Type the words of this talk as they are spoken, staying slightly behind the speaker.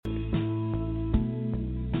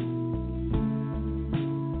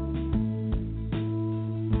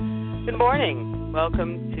Good morning.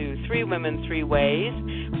 Welcome to Three Women, Three Ways.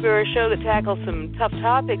 We're a show that tackles some tough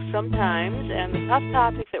topics sometimes, and the tough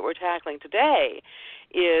topic that we're tackling today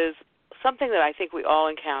is something that I think we all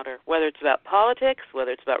encounter, whether it's about politics,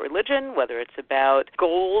 whether it's about religion, whether it's about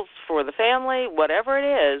goals for the family, whatever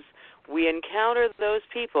it is, we encounter those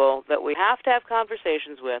people that we have to have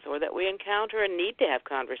conversations with, or that we encounter and need to have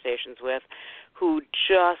conversations with, who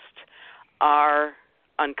just are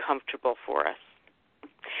uncomfortable for us.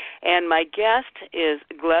 And my guest is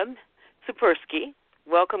Gleb Tsipursky.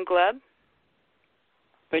 Welcome, Gleb.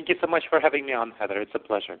 Thank you so much for having me on, Heather. It's a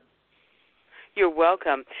pleasure. You're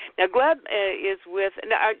welcome. Now, Gleb is with.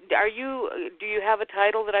 Now, do you have a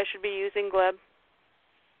title that I should be using, Gleb?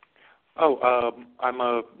 I'm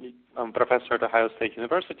a professor at Ohio State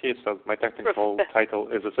University, so my technical title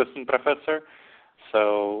is assistant professor.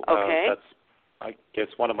 So that's, I guess,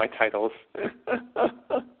 one of my titles.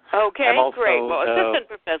 Okay, great. Well, assistant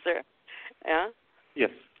professor. Yeah. Yes.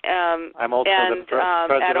 I'm also the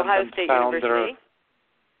president at Ohio State and founder. University.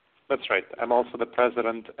 That's right. I'm also the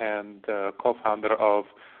president and co-founder of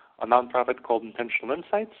a nonprofit called Intentional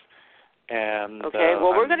Insights. And okay.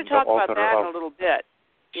 Well, we're going to talk about that in a little bit.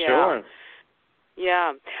 Yeah. Sure.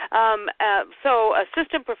 Yeah. So,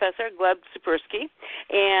 assistant professor Gleb Tsipursky,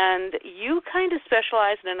 and you kind of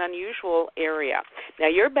specialize in an unusual area. Now,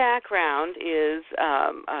 your background is,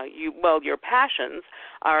 your passions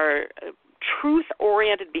are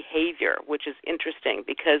truth-oriented behavior, which is interesting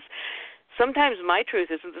because sometimes my truth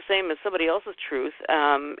isn't the same as somebody else's truth,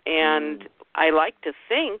 and I like to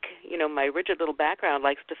think, my rigid little background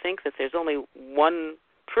likes to think that there's only one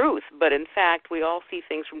truth, but in fact we all see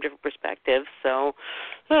things from different perspectives, so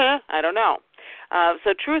I don't know.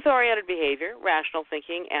 So truth-oriented behavior, rational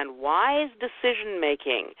thinking, and wise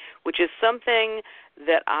decision-making, which is something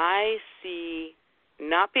that I see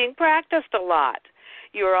not being practiced a lot.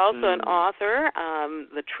 You are also an author,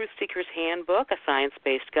 The Truth Seeker's Handbook, a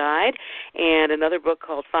science-based guide, and another book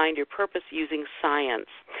called Find Your Purpose Using Science.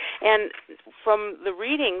 And from the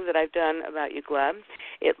reading that I've done about you, Gleb,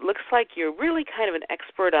 it looks like you're really kind of an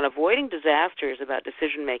expert on avoiding disasters about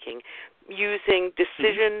decision-making using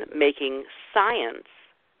decision-making science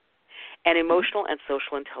and emotional and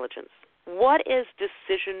social intelligence. What is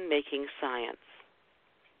decision-making science?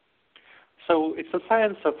 So it's a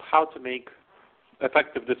science of how to make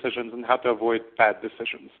effective decisions and how to avoid bad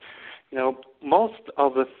decisions. Most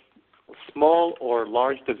of the small or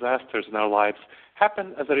large disasters in our lives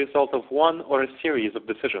happen as a result of one or a series of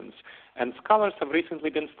decisions. And scholars have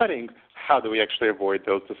recently been studying how do we actually avoid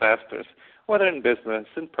those disasters, whether in business,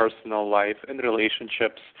 in personal life, in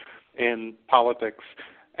relationships, in politics.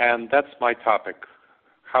 And that's my topic.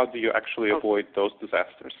 How do you actually avoid those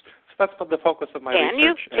disasters? That's the focus of my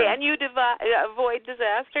research. Can you avoid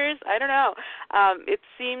disasters? I don't know. It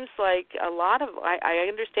seems like a lot of, I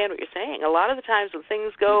understand what you're saying. A lot of the times when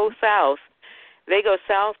things go south, they go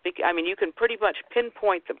south. You can pretty much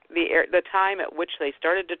pinpoint the time at which they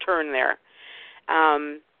started to turn there.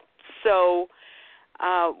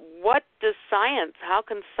 What does science? How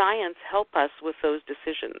can science help us with those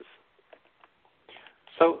decisions?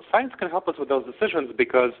 So science can help us with those decisions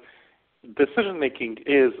because decision-making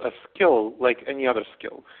is a skill like any other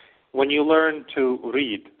skill. When you learn to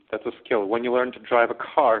read, that's a skill. When you learn to drive a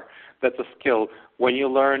car, that's a skill. When you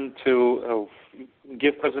learn to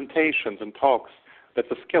give presentations and talks,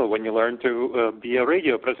 that's a skill. When you learn to be a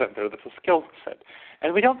radio presenter, that's a skill set.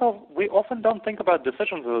 And we often don't think about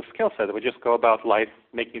decisions as a skill set. We just go about life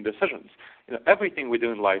making decisions. Everything we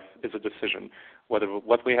do in life is a decision, whether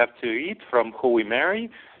what we have to eat, from who we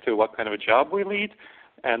marry, to what kind of a job we lead,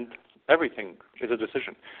 and everything is a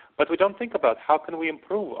decision. But we don't think about how can we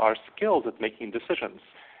improve our skills at making decisions.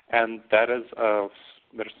 And that is,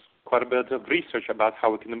 there's quite a bit of research about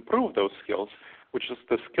how we can improve those skills, which is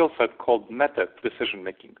the skill set called meta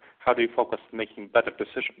decision-making. How do you focus on making better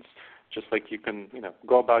decisions? Just like you can,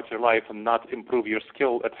 go about your life and not improve your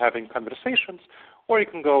skill at having conversations, or you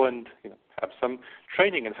can go and, have some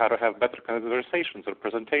training in how to have better conversations or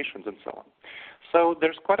presentations and so on. So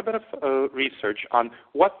there's quite a bit of research on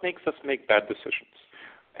what makes us make bad decisions.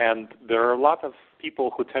 And there are a lot of people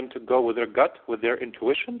who tend to go with their gut, with their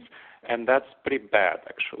intuitions, and that's pretty bad,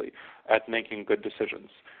 actually, at making good decisions.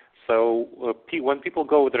 So when people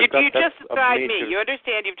go with their gut, you just described me. You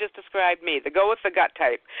understand? You've just described me. The go with the gut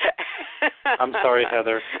type. I'm sorry,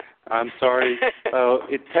 Heather. I'm sorry.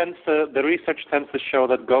 The research tends to show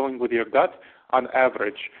that going with your gut, on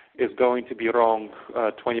average, is going to be wrong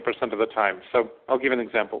 20% of the time. So I'll give an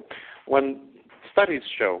example. When studies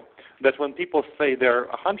show that when people say they're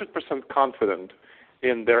 100% confident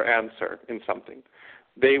in their answer in something,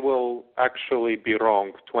 they will actually be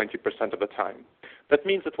wrong 20% of the time. That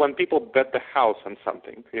means that when people bet the house on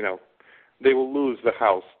something, they will lose the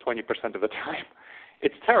house 20% of the time.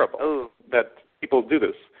 It's terrible that people do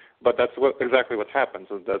this, but that's exactly what happens.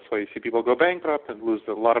 And that's why you see people go bankrupt and lose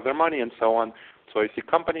a lot of their money and so on. That's why you see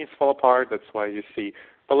companies fall apart. That's why you see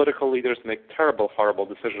political leaders make terrible, horrible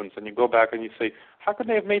decisions. And you go back and you say, how could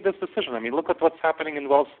they have made this decision? I mean, look at what's happening in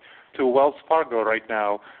Wells Fargo right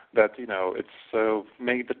now, that, it's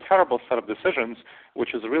made a terrible set of decisions,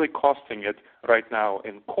 which is really costing it right now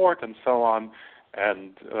in court and so on.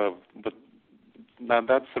 And but now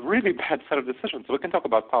that's a really bad set of decisions. We can talk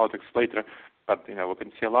about politics later, but we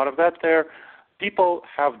can see a lot of that there. People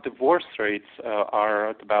have divorce rates are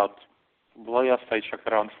at about, last I checked,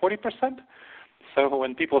 around 40%. So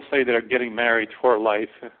when people say they're getting married for life,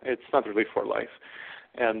 it's not really for life.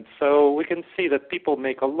 And so we can see that people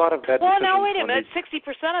make a lot of bad decisions. Well, now wait a minute.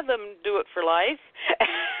 60% of them do it for life.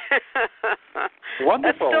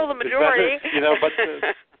 Wonderful. That's still the majority.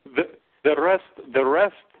 But the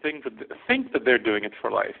rest think that they're doing it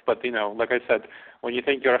for life. But like I said, when you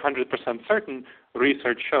think you're 100% certain,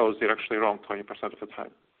 research shows you're actually wrong 20% of the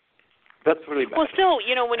time. That's really bad. Well, still,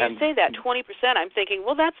 when you say that 20%, I'm thinking,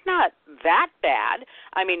 well, that's not that bad.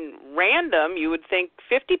 I mean, random, you would think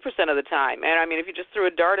 50% of the time. And, I mean, if you just threw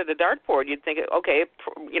a dart at a dartboard, you'd think, okay,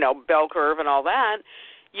 bell curve and all that,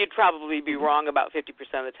 you'd probably be wrong about 50%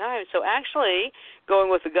 of the time. So actually,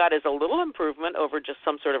 going with the gut is a little improvement over just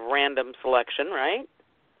some sort of random selection, right?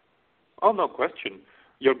 Oh, no question.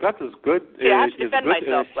 Your gut is good. Yeah, I have to defend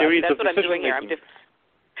myself. That's what I'm doing here.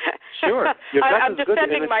 Sure. Your gut I'm is good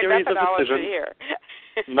in a series of decisions. Here.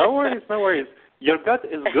 No worries. Your gut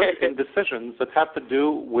is good in decisions that have to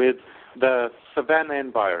do with the savanna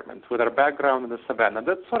environment, with our background in the savanna.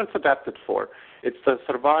 That's what it's adapted for. It's the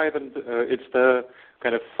survive and it's the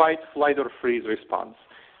kind of fight, flight, or freeze response,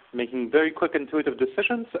 making very quick, intuitive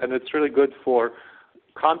decisions, and it's really good for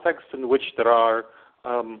contexts in which there are,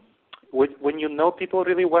 when you know people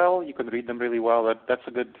really well, you can read them really well. That's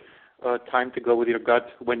a good time to go with your gut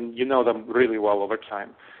when you know them really well over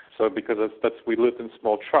time. So because we live in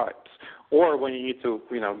small tribes, or when you need to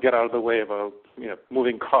get out of the way of a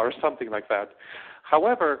moving car or something like that.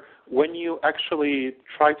 However, when you actually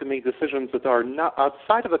try to make decisions that are not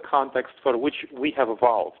outside of the context for which we have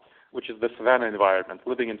evolved, which is the savanna environment,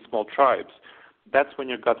 living in small tribes, that's when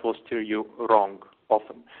your gut will steer you wrong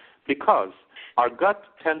often, because our gut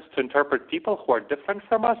tends to interpret people who are different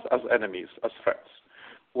from us as enemies, as threats,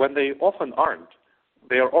 when they often aren't.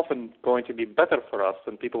 They are often going to be better for us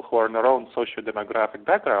than people who are in their own socio-demographic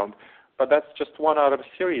background, but that's just one out of a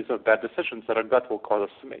series of bad decisions that our gut will cause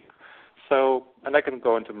us to make. So, and I can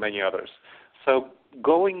go into many others. So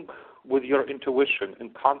going with your intuition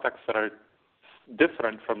in contexts that are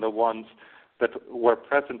different from the ones that were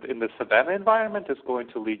present in the savanna environment is going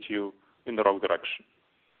to lead you in the wrong direction.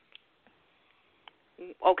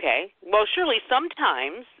 Okay. Well, surely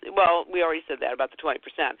sometimes, we already said that about the 20%,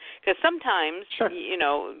 because sometimes, sure,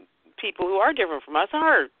 people who are different from us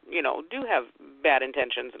do have bad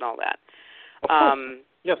intentions and all that. Of course.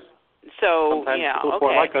 Yes. So, sometimes people okay.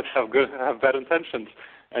 who are like us have bad intentions,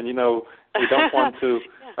 and we don't want to.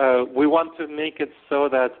 We want to make it so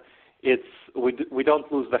that we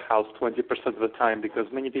don't lose the house 20% of the time, because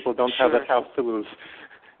many people don't have that house to lose.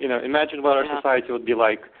 Imagine what our society would be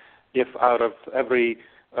like if out of every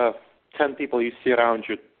 10 people you see around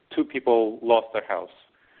you, 2 people lost their house.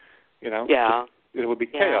 Yeah. It would be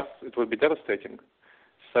chaos. It would be devastating.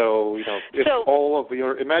 So if all of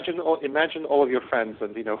your imagine all of your friends,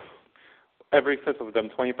 and every fifth of them,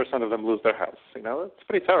 20% of them lose their house. It's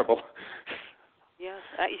pretty terrible. Yes,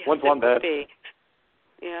 Wouldn't want that.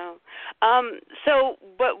 Yeah. So,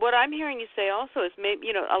 but what I'm hearing you say also is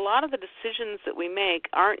maybe a lot of the decisions that we make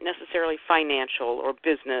aren't necessarily financial or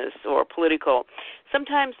business or political.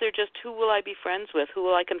 Sometimes they're just, who will I be friends with? Who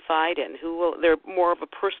will I confide in? They're more of a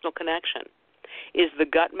personal connection. Is the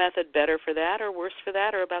gut method better for that, or worse for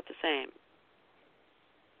that, or about the same?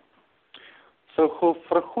 So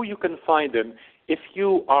for who you confide in, if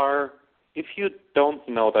you don't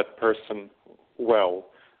know that person well,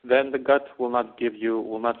 then the gut will not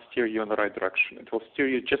steer you in the right direction. It will steer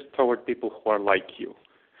you just toward people who are like you.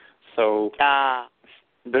 So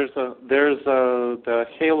there's a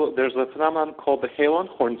phenomenon called the halo and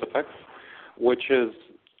horns effect, which is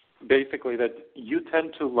basically that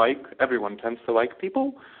everyone tends to like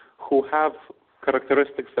people who have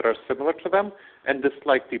characteristics that are similar to them, and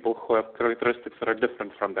dislike people who have characteristics that are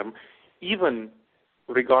different from them, even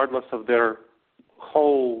regardless of their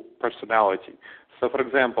whole personality. So, for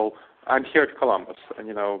example, I'm here at Columbus, and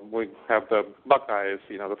we have the Buckeyes,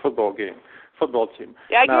 the football team.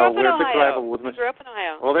 Yeah, I grew now up in we're Ohio. a big rival with I grew up in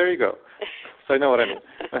Ohio. Well, there you go. So I know what I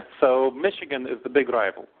mean. So Michigan is the big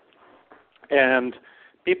rival, and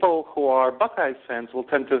people who are Buckeyes fans will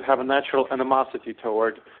tend to have a natural animosity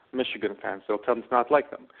toward Michigan fans. They'll tend to not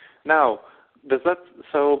like them. Now,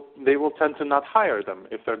 so they will tend to not hire them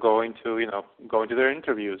if they're going to their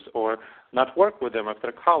interviews, or not work with them if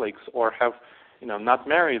they're colleagues, or have, not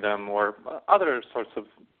marry them, or other sorts of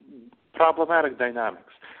problematic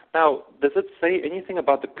dynamics. Now, does it say anything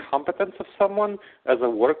about the competence of someone as a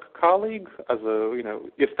work colleague,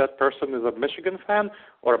 if that person is a Michigan fan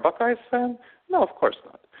or a Buckeyes fan? No, of course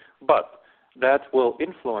not. But that will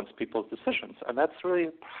influence people's decisions, and that's really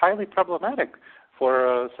highly problematic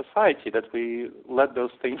for a society that we let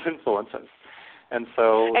those things influence us. And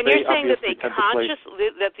so and you're saying that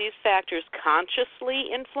that these factors consciously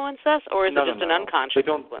influence us, or is it just an unconscious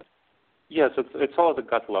influence? Yes, it's all at the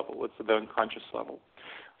gut level. It's at the unconscious level.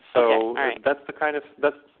 So okay, right. that's the kind of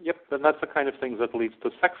things that leads to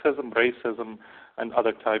sexism, racism, and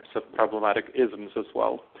other types of problematic isms as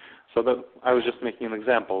well. So I was just making an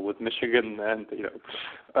example with Michigan and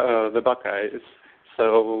the Buckeyes.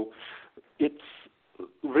 So it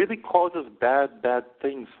really causes bad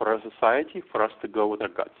things for our society for us to go with our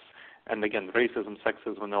guts. And again, racism,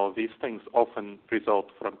 sexism, and all of these things often result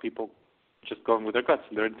from people just going with their guts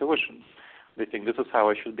and their intuitions. They think this is how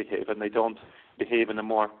I should behave, and they don't behave in a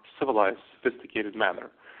more civilized, sophisticated manner,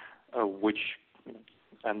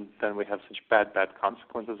 and then we have such bad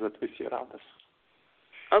consequences that we see around us.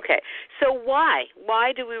 Okay, so why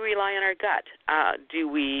do we rely on our gut?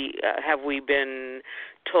 Have we been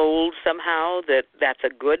told somehow that that's a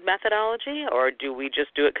good methodology, or do we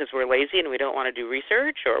just do it because we're lazy and we don't want to do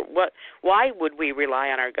research, or what? Why would we rely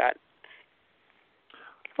on our gut?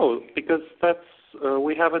 Oh, because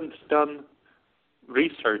we haven't done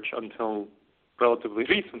research until relatively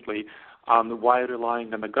recently on why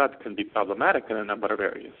relying on the gut can be problematic in a number of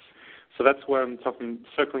areas. So that's where I'm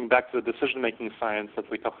circling back to the decision-making science that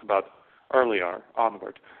we talked about earlier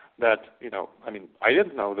onward, that, I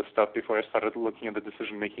didn't know this stuff before I started looking at the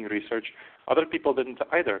decision-making research. Other people didn't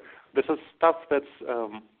either. This is stuff that's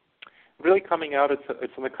really coming out.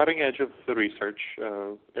 It's on the cutting edge of the research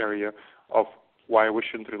area of why we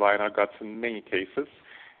shouldn't rely on our guts in many cases.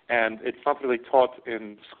 And it's not really taught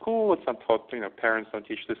in school. It's not taught, parents don't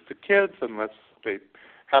teach this to kids unless they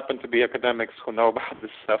happen to be academics who know about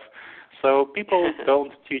this stuff. So people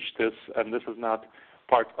don't teach this, and this is not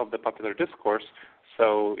part of the popular discourse.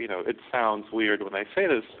 So, it sounds weird when I say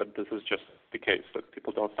this, but this is just the case, that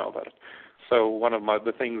people don't know about it. So one of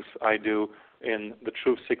the things I do in the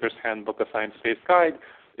Truth Seeker's Handbook, a Science-Based Guide,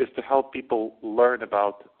 is to help people learn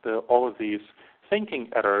about all of these thinking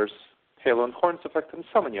errors, halo and horns effect, and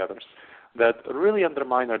so many others that really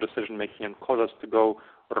undermine our decision-making and cause us to go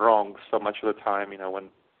wrong so much of the time, when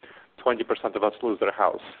 20% of us lose their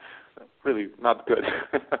house. Really not good.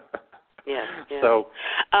 Yeah. So,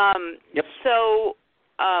 yep. So,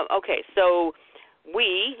 okay, so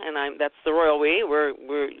we, and that's the royal we, we're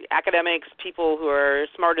academics, people who are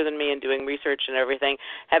smarter than me and doing research and everything,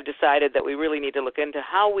 have decided that we really need to look into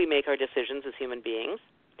how we make our decisions as human beings.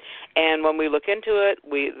 And when we look into it,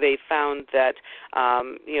 they found that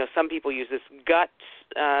some people use this gut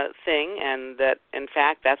thing, and that in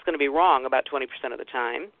fact that's going to be wrong about 20% of the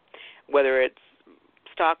time, whether it's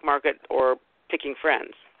stock market or picking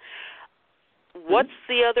friends. What's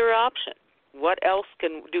the other option? What else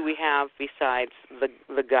do we have besides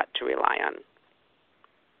the gut to rely on?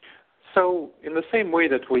 So in the same way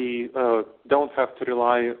that we don't have to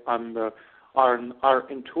rely on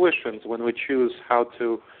our intuitions when we choose how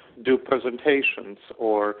to do presentations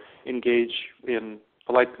or engage in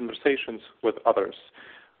polite conversations with others,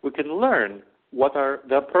 we can learn what are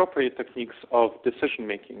the appropriate techniques of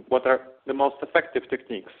decision-making, what are the most effective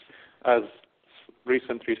techniques, as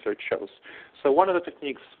recent research shows. So one of the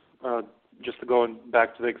techniques, just to go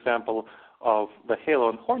back to the example of the halo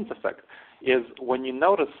and horns effect, is when you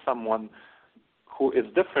notice someone who is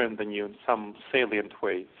different than you in some salient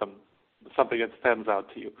way, something that stands out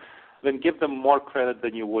to you, then give them more credit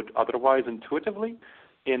than you would otherwise intuitively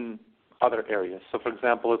in other areas. So, for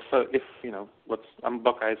example, I'm a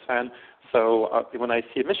Buckeyes fan, so when I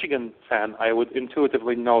see a Michigan fan, I would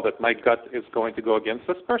intuitively know that my gut is going to go against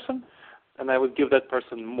this person, and I would give that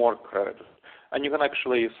person more credit. And you can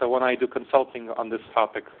actually, so when I do consulting on this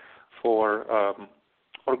topic for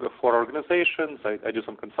organizations, I do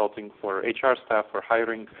some consulting for HR staff, for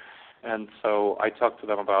hiring, and so I talk to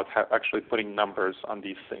them about actually putting numbers on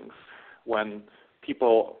these things. When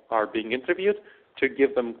people are being interviewed, to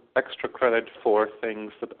give them extra credit for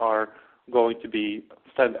things that are going to be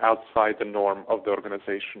stand outside the norm of the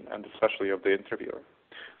organization and especially of the interviewer.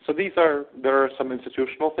 So there are some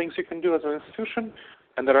institutional things you can do as an institution,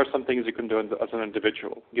 and there are some things you can do as an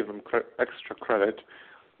individual. Give them extra credit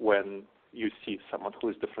when you see someone who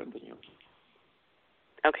is different than you.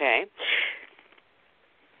 Okay.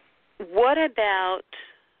 What about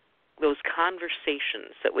those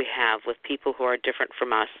conversations that we have with people who are different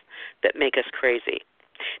from us that make us crazy?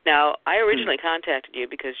 Now, I originally contacted you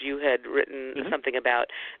because you had written something about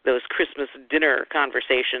those Christmas dinner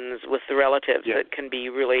conversations with the relatives that can be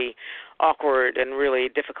really awkward and really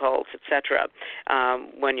difficult, etc.,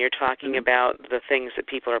 when you're talking about the things that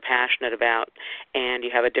people are passionate about and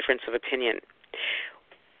you have a difference of opinion.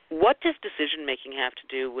 What does decision-making have to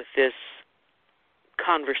do with this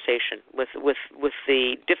conversation, with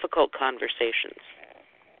the difficult conversations?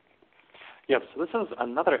 Yes, this is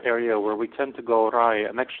another area where we tend to go awry,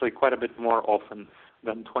 and actually quite a bit more often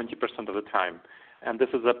than 20% of the time. And this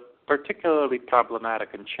is a particularly problematic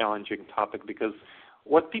and challenging topic because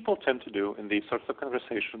what people tend to do in these sorts of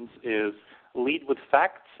conversations is lead with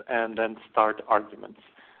facts and then start arguments.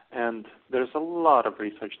 And there's a lot of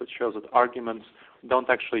research that shows that arguments don't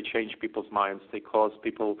actually change people's minds. They cause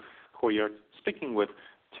people who you're speaking with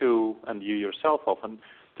to, and you yourself often,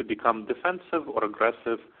 to become defensive or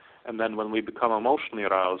aggressive. And then when we become emotionally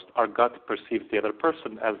aroused, our gut perceives the other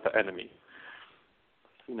person as the enemy.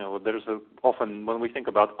 Often when we think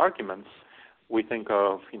about arguments, we think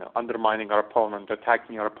of, undermining our opponent,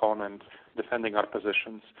 attacking our opponent, defending our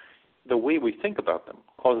positions. The way we think about them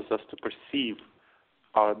causes us to perceive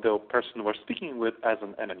the person we're speaking with as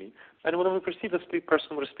an enemy. And when we perceive the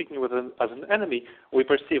person we're speaking with as an enemy, we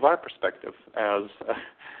perceive our perspective as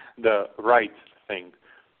the right thing.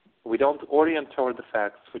 We don't orient toward the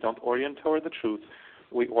facts. We don't orient toward the truth.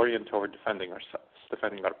 We orient toward defending ourselves,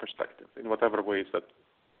 defending our perspective in whatever ways that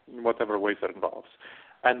involves.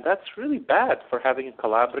 And that's really bad for having a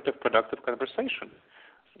collaborative, productive conversation.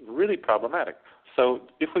 Really problematic. So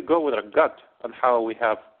if we go with our gut on how we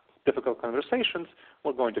have difficult conversations,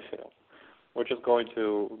 we're going to fail. We're just going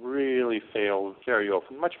to really fail very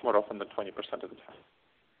often, much more often than 20% of the time.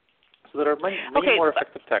 So there are many more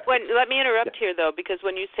effective tactics. Let me interrupt here, though, because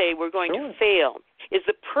when you say we're going to fail, is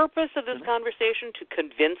the purpose of this conversation to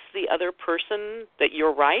convince the other person that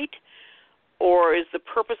you're right? Or is the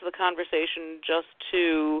purpose of the conversation just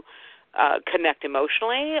to connect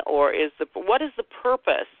emotionally? Or what is the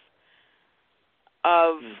purpose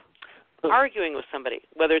of arguing with somebody,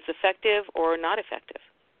 whether it's effective or not effective?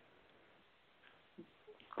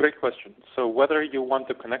 Great question. So whether you want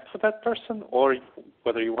to connect with that person or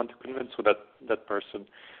whether you want to convince with that person,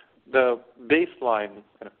 the baseline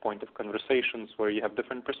kind of point of conversations where you have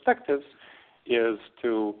different perspectives is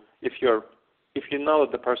to, if you know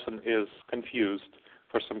that the person is confused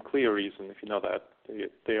for some clear reason, if you know that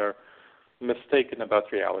they are mistaken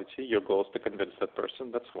about reality, your goal is to convince that person.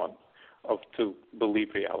 That's one. To believe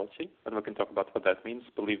reality, and we can talk about what that means,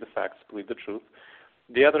 believe the facts, believe the truth.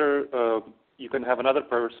 The other, you can have another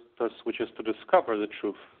purpose, which is to discover the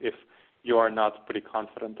truth if you are not pretty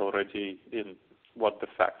confident already in what the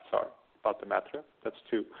facts are about the matter. That's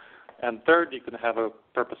two. And third, you can have a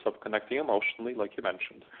purpose of connecting emotionally, like you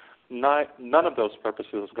mentioned. None of those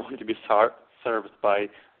purposes is going to be served by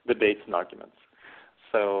debates and arguments.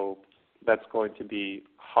 So that's going to be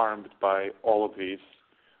harmed by all of these.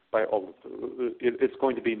 It's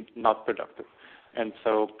going to be not productive. And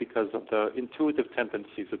so because of the intuitive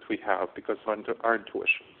tendencies that we have, because of our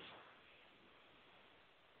intuitions.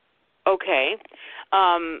 Okay.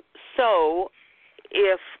 So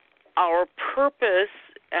if our purpose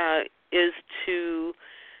is to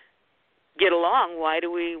get along, why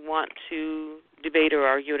do we want to debate or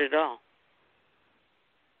argue it at all?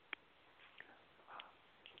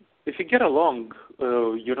 If you get along,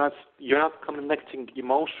 you're not connecting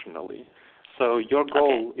emotionally. So your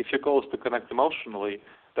goal, if your goal is to connect emotionally,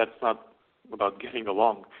 that's not about getting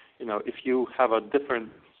along. If you have a different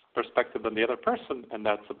perspective than the other person, and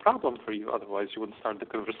that's a problem for you, otherwise you wouldn't start the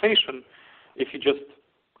conversation. If you just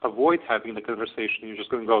avoid having the conversation, you're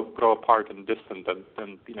just going to grow apart and distant,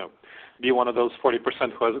 and be one of those 40%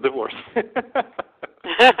 who has a divorce.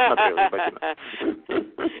 Not really, but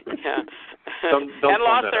yeah. Don't and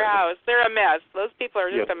lost their house. They're a mess. Those people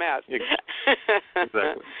are just a mess.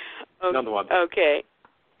 Exactly. Don't want that. Okay.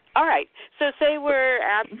 All right. So say we're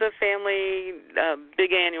at the family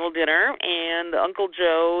big annual dinner, and Uncle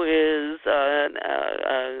Joe is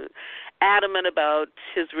adamant about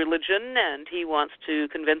his religion, and he wants to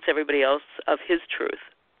convince everybody else of his truth.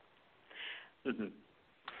 Mm-hmm.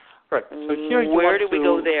 Right. So here where do we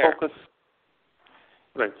go there? Focus.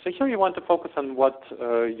 Right. So here you want to focus on what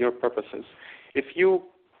your purpose is. If you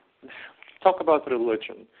talk about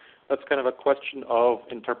religion, that's kind of a question of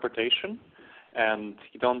interpretation, and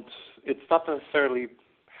it's not necessarily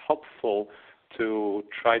helpful to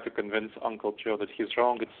try to convince Uncle Joe that he's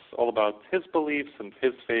wrong. It's all about his beliefs and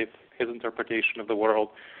his faith, his interpretation of the world.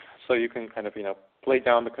 So you can kind of, play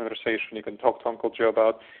down the conversation. You can talk to Uncle Joe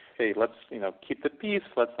about, hey, let's, keep the peace.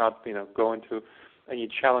 Let's not, go into any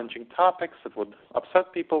challenging topics that would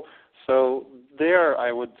upset people. So there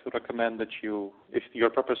I would recommend that you, if your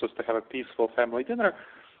purpose is to have a peaceful family dinner,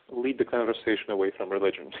 lead the conversation away from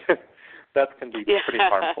religion. That can be pretty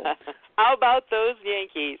harmful. How about those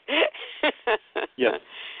Yankees? Yes,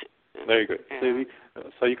 very good. Yeah.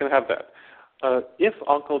 So you can have that. If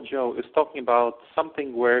Uncle Joe is talking about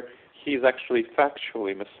something where he's actually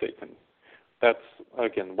factually mistaken, that's,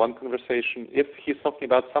 again, one conversation. If he's talking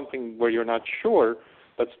about something where you're not sure,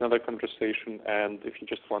 that's another conversation. And if you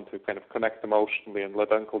just want to kind of connect emotionally and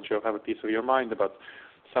let Uncle Joe have a piece of your mind about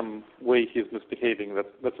some way he's misbehaving,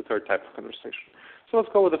 that's a third type of conversation. So let's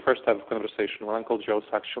go with the first type of conversation when Uncle Joe's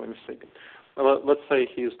actually mistaken. Let's say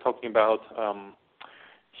he's talking about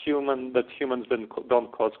that humans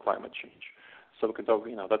don't cause climate change. So we can talk,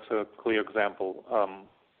 that's a clear example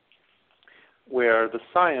where the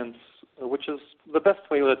science, which is the best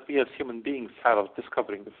way that we as human beings have of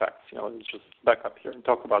discovering the facts. Let's just back up here and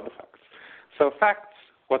talk about the facts. So facts,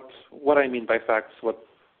 what I mean by facts, what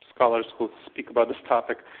scholars who speak about this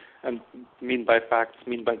topic and mean by facts,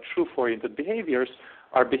 mean by truth-oriented behaviors,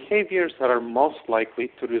 are behaviors that are most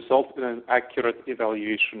likely to result in an accurate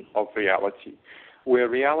evaluation of reality, where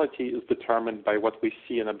reality is determined by what we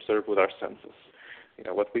see and observe with our senses.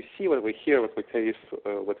 What we see, what we hear, what we taste,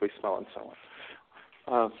 what we smell, and so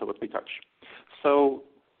on. So what we touch. So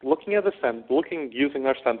looking at using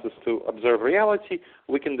our senses to observe reality,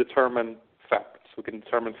 we can determine facts. We can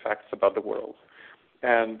determine facts about the world.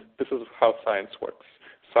 And this is how science works.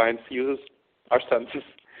 Science uses our senses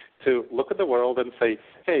to look at the world and say,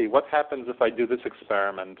 hey, what happens if I do this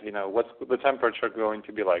experiment? What's the temperature going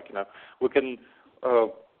to be like? We can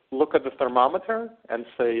look at the thermometer and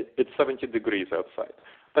say it's 70 degrees outside.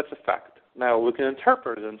 That's a fact. Now we can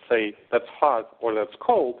interpret it and say that's hot or that's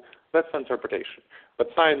cold. That's interpretation. But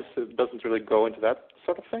science doesn't really go into that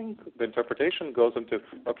sort of thing. The interpretation goes into,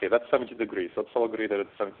 okay, that's 70 degrees. Let's all agree that it's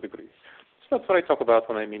 70 degrees. So that's what I talk about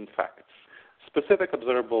when I mean facts. Specific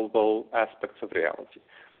observable aspects of reality.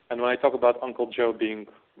 And when I talk about Uncle Joe being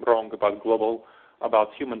wrong about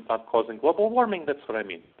humans not causing global warming, that's what I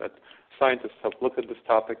mean. That scientists have looked at this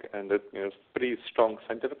topic and there's pretty strong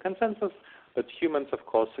scientific consensus that humans have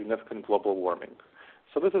caused significant global warming.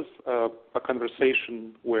 So this is a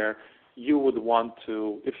conversation where you would want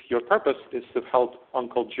to, if your purpose is to help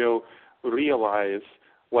Uncle Joe realize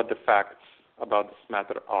what the facts about this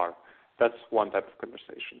matter are. That's one type of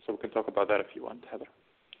conversation. So we can talk about that if you want, Heather.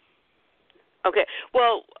 Okay.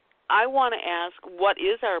 Well, I want to ask, what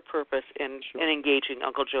is our purpose in engaging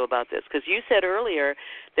Uncle Joe about this? Because you said earlier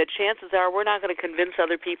that chances are we're not going to convince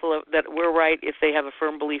other people that we're right if they have a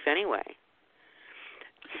firm belief anyway.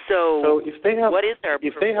 So if they have, what is our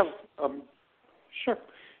purpose?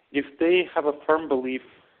 If they have a firm belief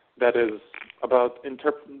that is about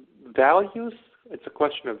values, it's a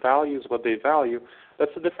question of values, what they value.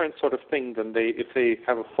 That's a different sort of thing than if they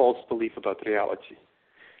have a false belief about reality,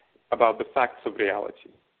 about the facts of reality.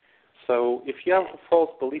 So if you have a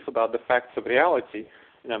false belief about the facts of reality,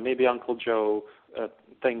 maybe Uncle Joe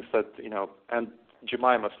thinks that, Aunt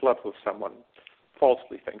Jemima slept with someone,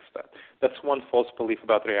 falsely thinks that. That's one false belief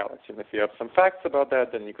about reality. And if you have some facts about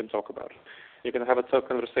that, then you can talk about it. You can have a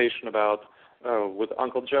conversation with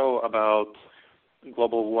Uncle Joe about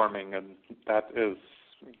global warming, and that is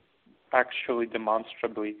actually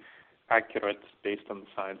demonstrably accurate based on the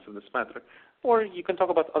science in this matter. Or you can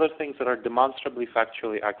talk about other things that are demonstrably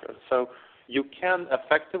factually accurate. So you can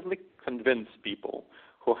effectively convince people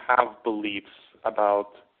who have beliefs about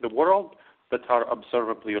the world that are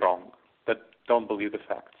observably wrong, that don't believe the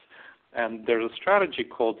facts. And there's a strategy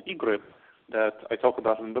called EGRIP that I talk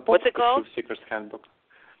about in the book. What's it called? The Truth Seeker's Handbook.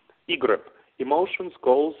 EGRIP. Emotions,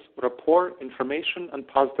 Goals, Rapport, Information, and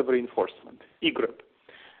Positive Reinforcement. EGRIP.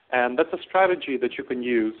 And that's a strategy that you can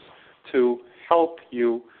use to help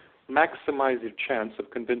you maximize your chance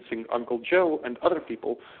of convincing Uncle Joe and other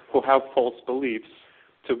people who have false beliefs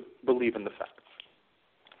to believe in the facts.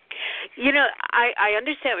 I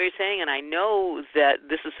understand what you're saying, and I know that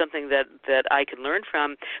this is something that I can learn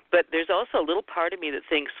from, but there's also a little part of me that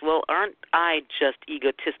thinks, well, aren't I just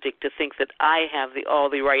egotistic to think that I have all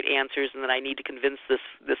the right answers and that I need to convince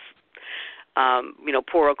this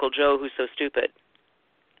poor Uncle Joe who's so stupid?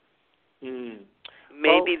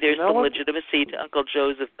 maybe there's some legitimacy to Uncle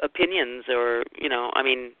Joe's opinions, or, I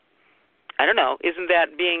mean, I don't know. Isn't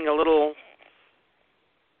that being a little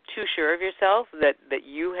too sure of yourself that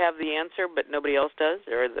you have the answer but nobody else does,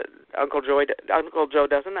 or that Uncle Joe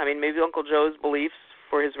doesn't? I mean, maybe Uncle Joe's beliefs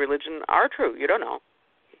for his religion are true. You don't know.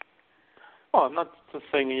 Well, I'm not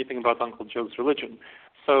saying anything about Uncle Joe's religion.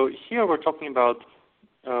 So here we're talking about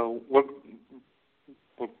we're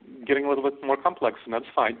getting a little bit more complex, and that's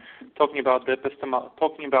fine. Talking about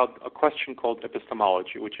a question called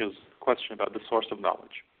epistemology, which is a question about the source of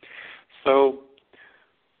knowledge. So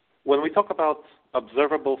when we talk about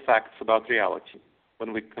observable facts about reality,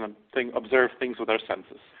 when we kind of observe things with our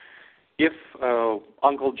senses, if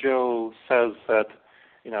Uncle Joe says that,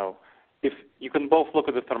 if you can both look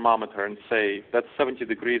at the thermometer and say that's 70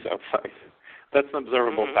 degrees outside, that's an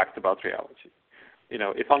observable fact about reality.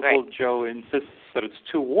 If Uncle Joe insists that it's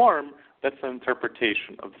too warm, that's an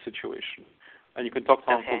interpretation of the situation. And you can talk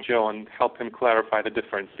to Uncle Joe and help him clarify the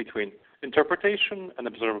difference between interpretation and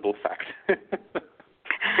observable fact.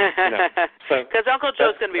 Because Uncle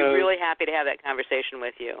Joe's going to be really happy to have that conversation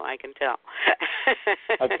with you, I can tell.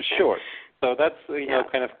 Sure. So that's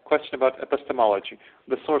kind of question about epistemology,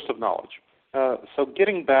 the source of knowledge. So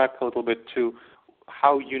getting back a little bit to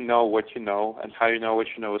how you know what you know and how you know what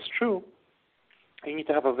you know is true, you need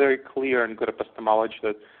to have a very clear and good epistemology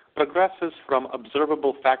that progresses from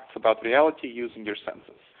observable facts about reality using your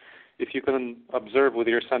senses. If you can observe with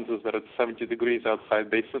your senses that it's 70 degrees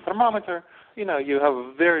outside based on the thermometer, you have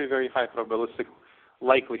a very, very high probabilistic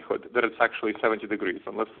likelihood that it's actually 70 degrees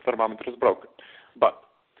unless the thermometer is broken. But,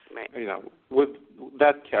 with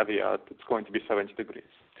that caveat, it's going to be 70 degrees.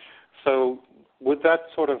 So with that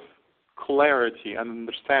sort of clarity and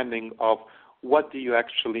understanding of what do you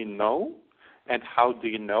actually know and how do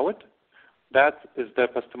you know it, that is the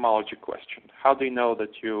epistemology question. How do you know that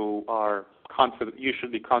you are confident? You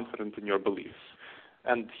should be confident in your beliefs.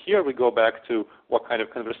 And here we go back to what kind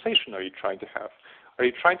of conversation are you trying to have? Are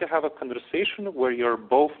you trying to have a conversation where you're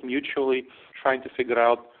both mutually trying to figure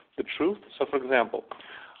out the truth? So, for example,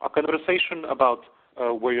 a conversation about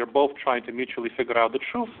where you're both trying to mutually figure out the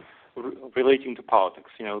truth relating to politics.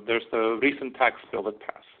 There's the recent tax bill that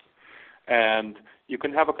passed. And you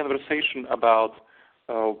can have a conversation about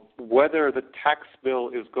whether the tax bill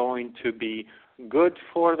is going to be good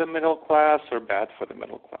for the middle class or bad for the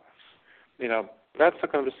middle class. That's a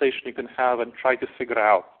conversation you can have and try to figure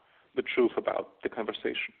out the truth about the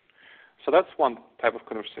conversation. So that's one type of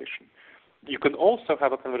conversation. You can also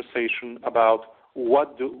have a conversation about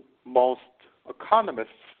what do most economists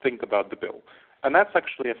think about the bill. And that's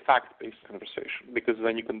actually a fact-based conversation, because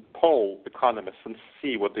then you can poll economists and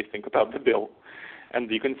see what they think about the bill. And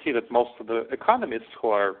you can see that most of the economists who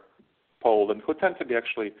are polled and who tend to be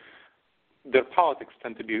actually, their politics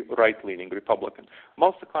tend to be right-leaning Republican.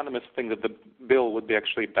 Most economists think that the bill would be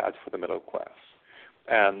actually bad for the middle class.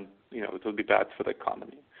 And, it would be bad for the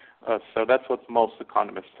economy. So that's what most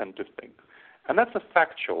economists tend to think. And that's a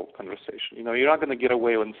factual conversation. You're not going to get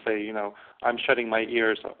away and say, I'm shutting my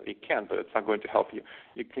ears. You can, but it's not going to help you.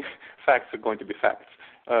 Facts are going to be facts.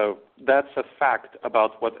 That's a fact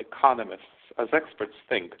about what economists, as experts,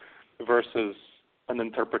 think, versus an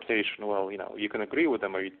interpretation. Well, you can agree with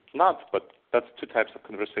them or you not, but that's two types of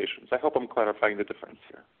conversations. I hope I'm clarifying the difference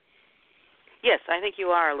here. Yes, I think you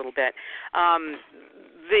are a little bit.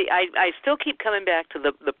 I still keep coming back to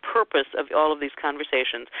the purpose of all of these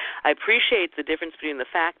conversations. I appreciate the difference between the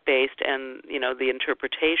fact-based and, the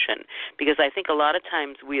interpretation, because I think a lot of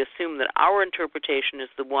times we assume that our interpretation is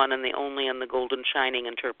the one and the only and the golden shining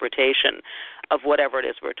interpretation of whatever it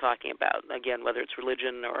is we're talking about, again, whether it's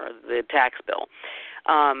religion or the tax bill.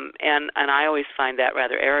 And I always find that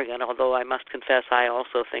rather arrogant, although I must confess I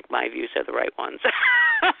also think my views are the right ones.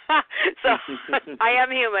 So I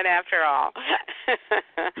am human after all.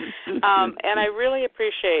 And I really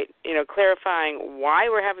appreciate, clarifying why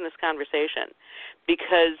we're having this conversation,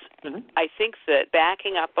 because I think that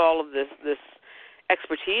backing up all of this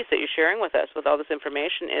expertise that you're sharing with us, with all this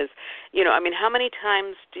information is, how many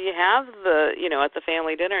times do you have at the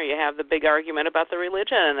family dinner, you have the big argument about the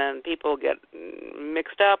religion and people get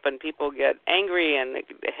mixed up and people get angry and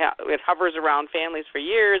it hovers around families for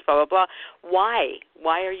years, blah, blah, blah. Why?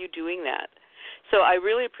 Why are you doing that? So I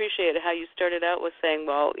really appreciate how you started out with saying,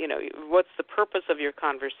 well, what's the purpose of your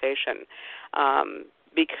conversation?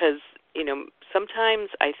 Because, sometimes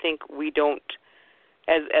I think we don't,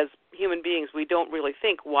 as human beings, we don't really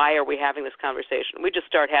think, why are we having this conversation? We just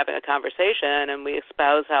start having a conversation and we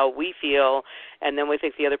espouse how we feel, and then we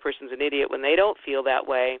think the other person's an idiot when they don't feel that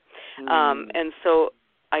way. And so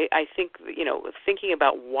I think, thinking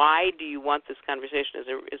about why do you want this conversation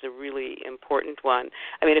is a really important one.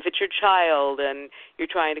 I mean, if it's your child and you're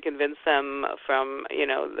trying to convince them from,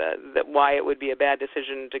 that why it would be a bad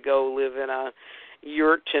decision to go live in a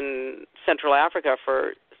yurt in Central Africa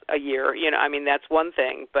for a year, that's one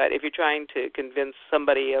thing. But if you're trying to convince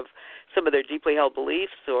somebody of some of their deeply held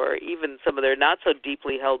beliefs or even some of their not so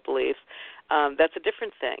deeply held beliefs, that's a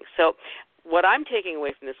different thing. So what I'm taking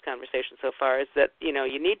away from this conversation so far is that, you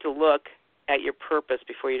need to look at your purpose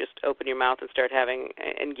before you just open your mouth and start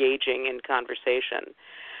engaging in conversation.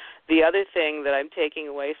 The other thing that I'm taking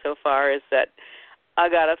away so far is that I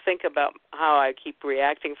got to think about how I keep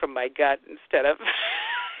reacting from my gut instead of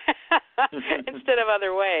instead of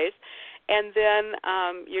other ways. And then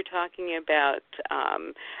you're talking about,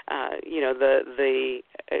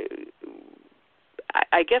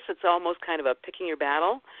 I guess it's almost kind of a picking your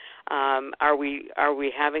battle. Are we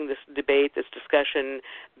having this debate, this discussion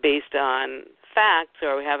based on facts, or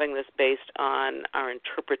are we having this based on our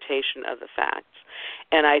interpretation of the facts?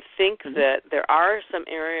 And I think that there are some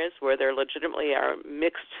areas where there legitimately are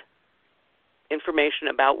mixed information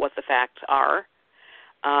about what the facts are.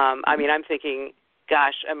 I'm thinking,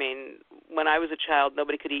 gosh, when I was a child,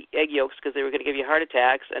 nobody could eat egg yolks because they were going to give you heart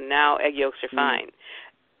attacks, and now egg yolks are fine.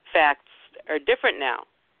 Facts are different now,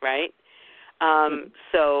 right?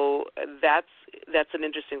 So that's an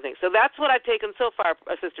interesting thing. So that's what I've taken so far,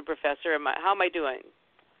 Assistant Professor. How am I doing?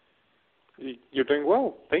 You're doing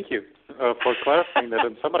well. Thank you for clarifying that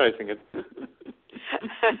and summarizing it.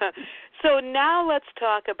 So now let's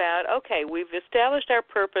talk about, okay, we've established our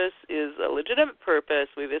purpose is a legitimate purpose.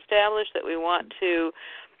 We've established that we want to,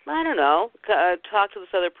 talk to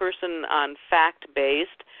this other person on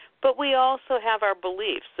fact-based, but we also have our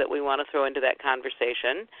beliefs that we want to throw into that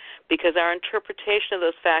conversation because our interpretation of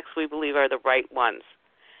those facts we believe are the right ones.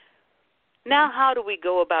 Now, how do we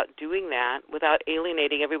go about doing that without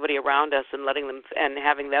alienating everybody around us and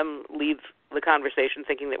having them leave the conversation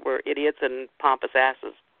thinking that we're idiots and pompous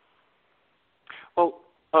asses? Well,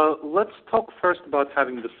 let's talk first about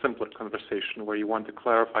having the simpler conversation where you want to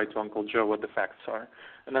clarify to Uncle Joe what the facts are,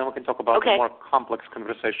 and then we can talk about the more complex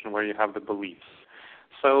conversation where you have the beliefs.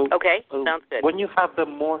 So, sounds good. When you have the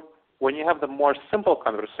more simple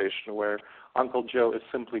conversation where Uncle Joe is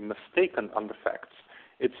simply mistaken on the facts,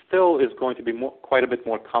 it still is going to be quite a bit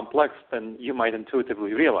more complex than you might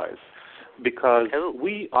intuitively realize, because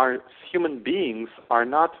we are human beings are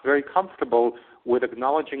not very comfortable with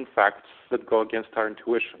acknowledging facts that go against our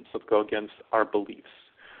intuitions, that go against our beliefs.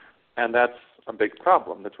 And that's a big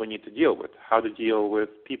problem that we need to deal with, how to deal with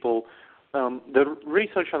people. The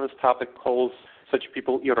research on this topic calls such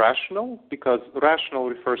people irrational, because rational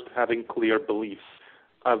refers to having clear beliefs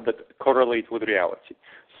that correlate with reality.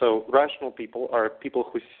 So rational people are people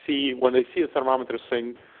who see, when they see a thermometer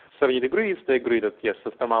saying 70 degrees, they agree that, yes,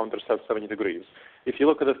 the thermometer says 70 degrees. If you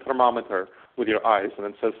look at the thermometer with your eyes and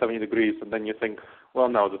it says 70 degrees, and then you think, well,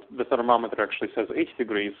 no, the thermometer actually says 80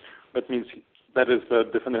 degrees, that means that is the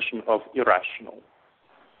definition of irrational.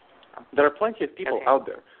 There are plenty of people out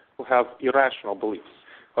there who have irrational beliefs,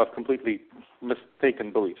 who have completely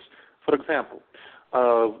mistaken beliefs. For example,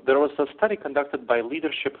 there was a study conducted by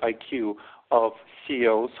Leadership IQ of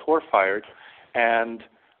CEOs who were fired, and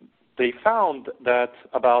they found that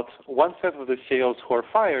about one-fifth of the CEOs who were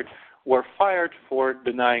fired for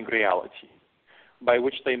denying reality, by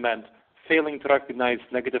which they meant failing to recognize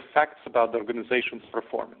negative facts about the organization's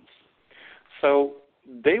performance. So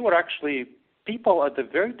they were actually people at the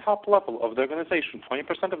very top level of the organization.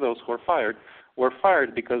 20% of those who were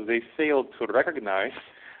fired because they failed to recognize,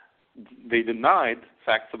 they denied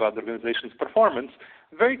facts about the organization's performance,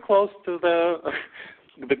 very close to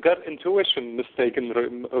the gut intuition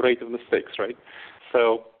rate of mistakes, right?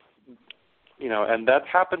 So, and that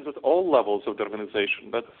happens at all levels of the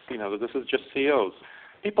organization. This is just CEOs.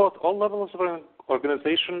 People at all levels of an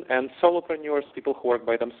organization and solopreneurs, people who work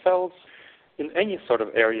by themselves, in any sort of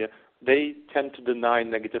area, they tend to deny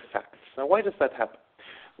negative facts. Now, why does that happen?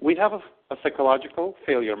 We have a psychological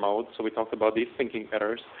failure mode, so we talked about these thinking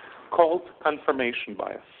errors, called confirmation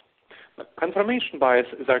bias. Now, confirmation bias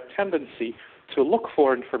is our tendency to look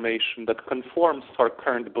for information that conforms to our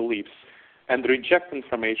current beliefs and reject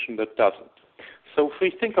information that doesn't. So if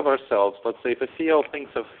we think of ourselves, let's say if a CEO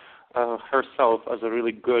thinks of herself as a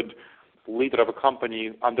really good leader of a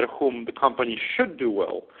company under whom the company should do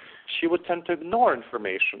well, she would tend to ignore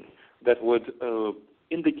information that would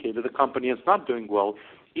indicate that the company is not doing well,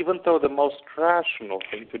 even though the most rational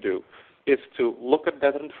thing to do is to look at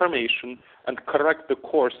that information and correct the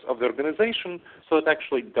course of the organization so it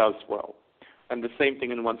actually does well. And the same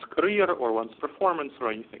thing in one's career or one's performance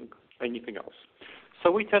or anything else.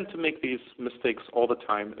 So we tend to make these mistakes all the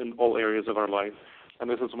time in all areas of our life, and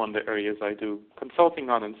this is one of the areas I do consulting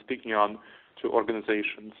on and speaking on to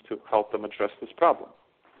organizations to help them address this problem.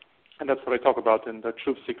 And that's what I talk about in the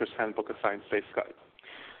Truth Seeker's Handbook, a Science-Based Guide.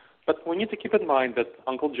 But we need to keep in mind that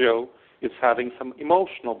Uncle Joe is having some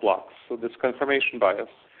emotional blocks, so this confirmation bias,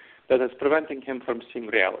 that is preventing him from seeing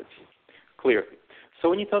reality clearly. So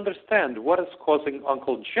we need to understand what is causing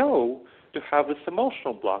Uncle Joe to have this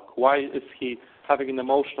emotional block. Why is he having an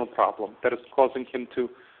emotional problem that is causing him to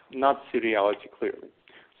not see reality clearly?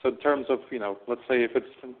 So in terms of, let's say if it's,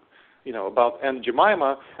 about Aunt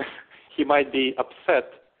Jemima, he might be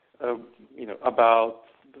upset, about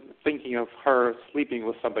thinking of her sleeping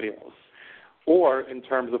with somebody else. Or in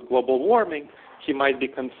terms of global warming, he might be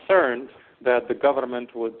concerned that the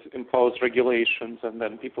government would impose regulations and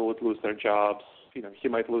then people would lose their jobs. He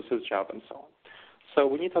might lose his job and so on. So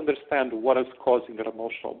we need to understand what is causing that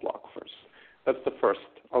emotional block first. That's the first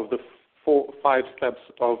of the 5 steps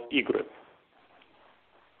of eGRIP.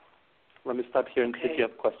 Let me stop here and see if you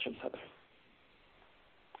have questions, Heather.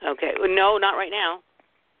 Okay. No, not right now.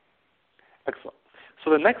 Excellent.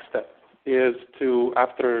 So the next step is to,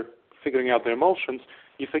 after figuring out their emotions,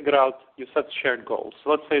 you set shared goals.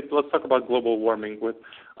 So let's talk about global warming with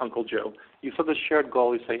Uncle Joe. You set a shared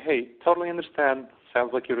goal. You say, hey, totally understand.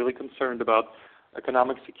 Sounds like you're really concerned about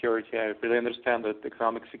economic security. I really understand that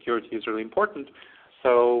economic security is really important.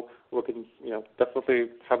 So we can, definitely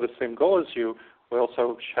have the same goal as you. We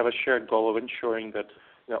also have a shared goal of ensuring that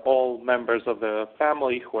all members of the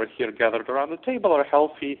family who are here gathered around the table are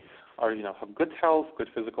healthy, have good health, good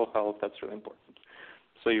physical health. That's really important.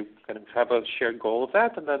 So you kind of have a shared goal of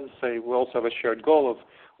that, and then say we also have a shared goal of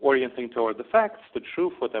orienting toward the facts, the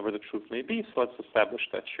truth, whatever the truth may be. So let's establish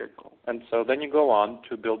that shared goal. And so then you go on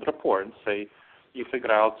to build rapport and say you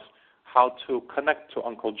figure out how to connect to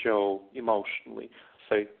Uncle Joe emotionally.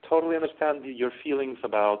 Say, totally understand your feelings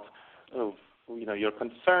about, your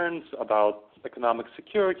concerns about economic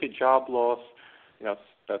security, job loss.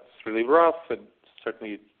 That's really rough and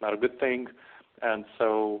certainly not a good thing. And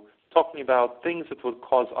so talking about things that would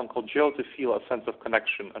cause Uncle Joe to feel a sense of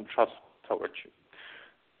connection and trust towards you.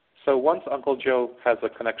 So once Uncle Joe has a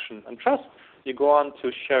connection and trust, you go on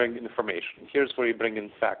to sharing information. Here's where you bring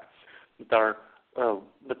in facts that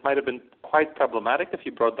might have been quite problematic if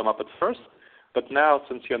you brought them up at first, but now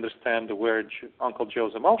since you understand where Uncle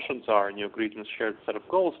Joe's emotions are and you agreed on a shared set of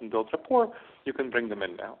goals and build rapport, you can bring them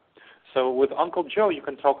in now. So with Uncle Joe, you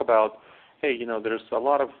can talk about, hey, there's a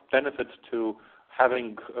lot of benefits to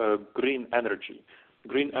having green energy.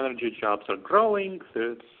 Green energy jobs are growing.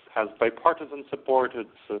 It has bipartisan support. It's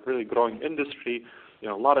a really growing industry.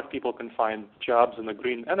 A lot of people can find jobs in the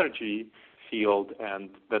green energy field and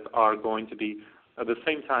that are going to be at the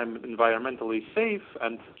same time environmentally safe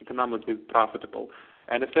and economically profitable.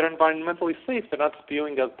 And if they're environmentally safe, they're not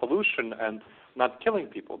spewing out pollution and not killing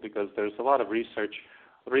people, because there's a lot of research.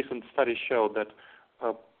 Recent studies show that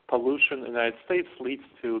pollution in the United States leads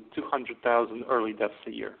to 200,000 early deaths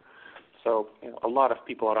a year. So a lot of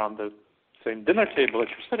people around the same dinner table that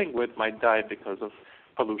you're sitting with might die because of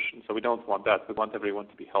pollution. So we don't want that. We want everyone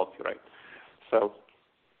to be healthy, right? So,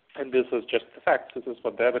 and this is just the facts. This is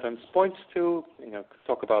what the evidence points to.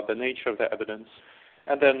 Talk about the nature of the evidence.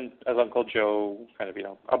 And then as Uncle Joe kind of,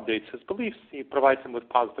 updates his beliefs, he provides him with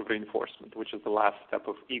positive reinforcement, which is the last step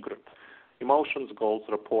of eGRIP. Emotions, goals,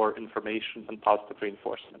 rapport, information, and positive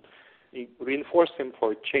reinforcement. You reinforce him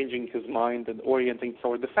for changing his mind and orienting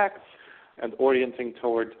toward the facts and orienting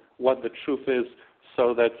toward what the truth is,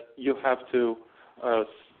 so that you have to,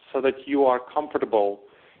 so that you are comfortable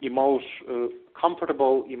emotionally.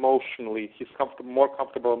 He's more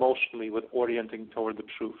comfortable emotionally with orienting toward the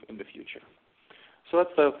truth in the future. So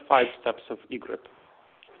that's the 5 steps of eGRIP.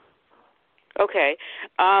 Okay,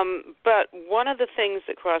 but one of the things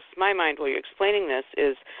that crosses my mind while you're explaining this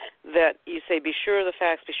is that you say, be sure of the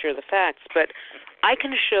facts, but I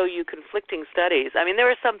can show you conflicting studies. I mean,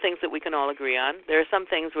 there are some things that we can all agree on. There are some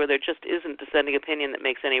things where there just isn't dissenting opinion that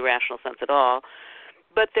makes any rational sense at all.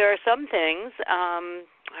 But there are some things,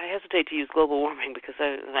 I hesitate to use global warming because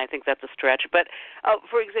I think that's a stretch, but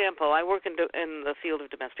for example, I work in the field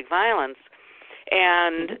of domestic violence,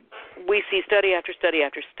 and we see study after study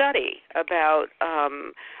after study about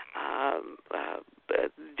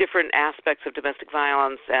different aspects of domestic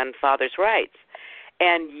violence and fathers' rights.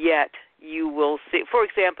 And yet you will see, for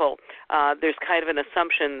example, there's kind of an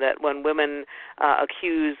assumption that when women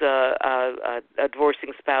accuse a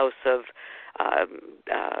divorcing spouse of,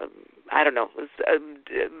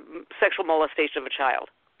 sexual molestation of a child,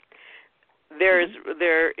 there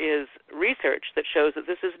is research that shows that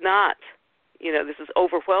this is not, this is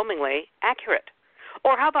overwhelmingly accurate.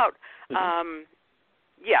 Or how about,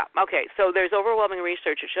 so there's overwhelming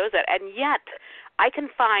research that shows that, and yet I can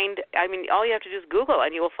find, all you have to do is Google,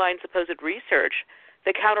 and you will find supposed research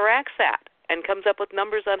that counteracts that and comes up with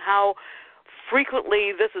numbers on how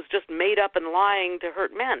frequently this is just made up and lying to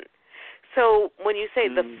hurt men. So when you say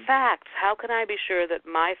the facts, how can I be sure that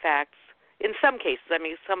my facts, in some cases,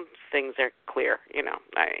 some things are clear,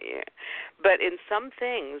 but in some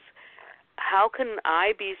things, how can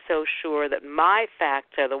I be so sure that my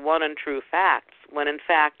facts are the one and true facts when, in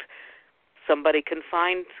fact, somebody can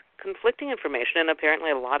find conflicting information? And apparently,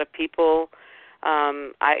 a lot of people,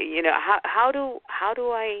 how do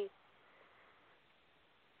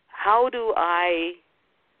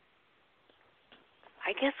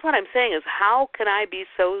I guess what I'm saying is, how can I be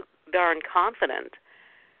so darn confident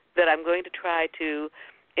that I'm going to try to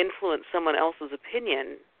influence someone else's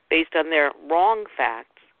opinion based on their wrong facts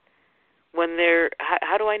when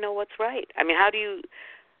how do I know what's right?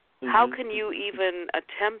 How can you even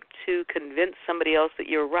attempt to convince somebody else that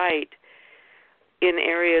you're right in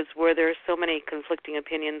areas where there are so many conflicting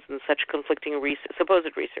opinions and such conflicting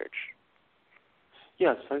supposed research?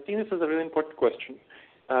 Yes, I think this is a really important question.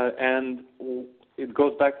 And it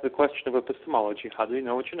goes back to the question of epistemology. How do you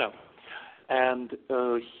know what you know? And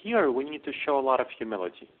here we need to show a lot of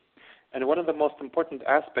humility. And one of the most important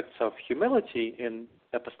aspects of humility in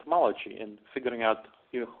epistemology, in figuring out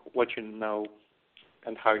what you know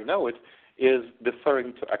and how you know it, is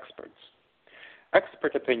deferring to experts.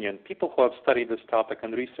 Expert opinion, people who have studied this topic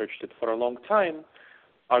and researched it for a long time,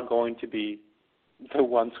 are going to be the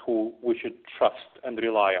ones who we should trust and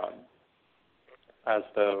rely on as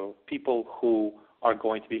the people who are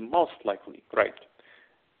going to be most likely right.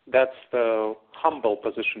 That's the humble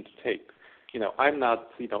position to take. I'm not,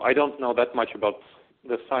 I don't know that much about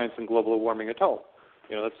the science and global warming at all.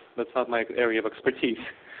 That's not my area of expertise.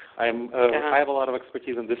 I have a lot of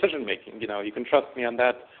expertise in decision making. You can trust me on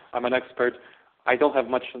that. I'm an expert. I don't have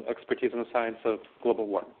much expertise in the science of global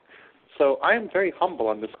warming. So I am very humble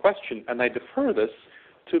on this question, and I defer this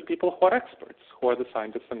to people who are experts, who are the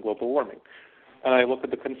scientists in global warming. And I look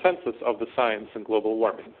at the consensus of the science in global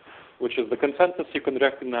warming, which is the consensus you can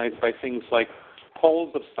recognize by things like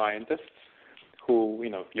polls of scientists who,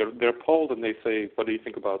 they're polled and they say, what do you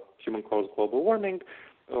think about human-caused global warming?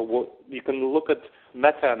 You can look at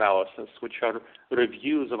meta-analysis, which are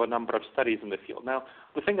reviews of a number of studies in the field. Now,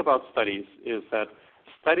 the thing about studies is that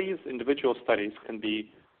individual studies, can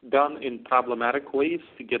be done in problematic ways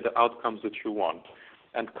to get the outcomes that you want.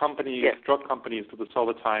 And drug companies do this all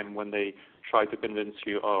the time when they try to convince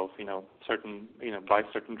you of, buy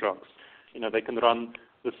certain drugs. They can run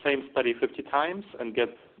the same study 50 times and get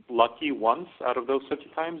lucky once out of those 50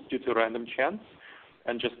 times due to random chance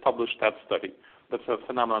and just publish that study. That's a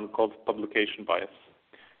phenomenon called publication bias.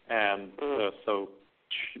 And so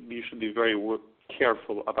you should be very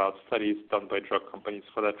careful about studies done by drug companies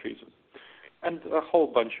for that reason. And a whole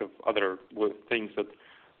bunch of other things that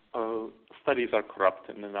studies are corrupt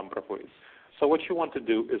in a number of ways. So what you want to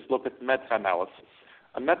do is look at meta-analysis.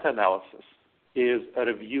 A meta-analysis is a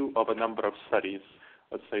review of a number of studies.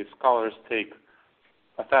 Let's say scholars take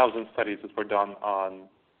 1,000 studies that were done on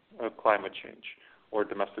climate change or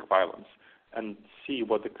domestic violence and see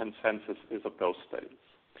what the consensus is of those studies.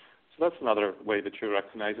 So that's another way that you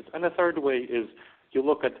recognize it. And the third way is you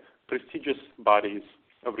look at prestigious bodies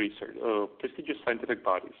of research, prestigious scientific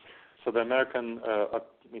bodies. So the American,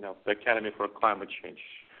 the Academy for Climate Change,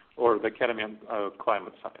 or the Academy on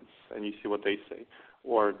Climate Science, and you see what they say,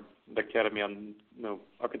 or the Academy on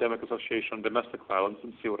Academic Association on Domestic Violence,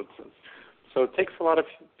 and see what it says. So it takes a lot of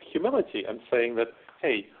humility and saying that,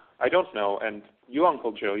 hey, I don't know, and you,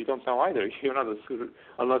 Uncle Joe, you don't know either. You're not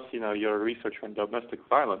unless you're a researcher on domestic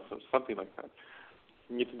violence or something like that.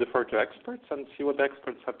 You need to defer to experts and see what the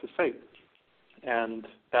experts have to say, and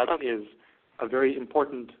that is a very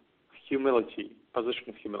important position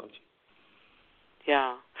of humility.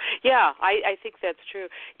 Yeah, I think that's true.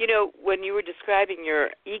 When you were describing your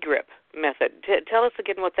EGRIP method, tell us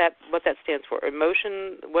again what that stands for.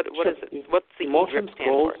 Emotion. What is it? What's the Emotions, EGRIP stand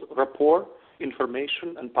goals, for? rapport,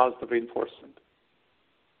 information, and positive reinforcement.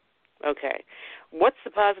 Okay. What's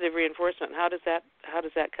the positive reinforcement? How does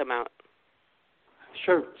that come out?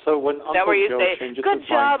 Sure. So when Uncle Joe changes "Good his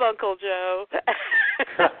job, mind, Uncle Joe."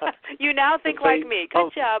 You now think like me.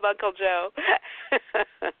 Good job, Uncle Joe.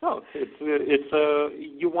 No,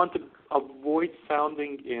 you want to avoid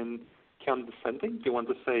sounding condescending. You want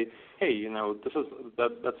to say, hey,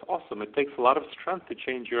 that's awesome. It takes a lot of strength to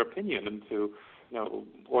change your opinion and to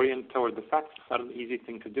orient toward the facts. It's not an easy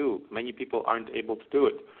thing to do. Many people aren't able to do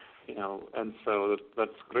it. And so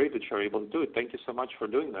that's great that you're able to do it. Thank you so much for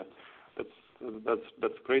doing that.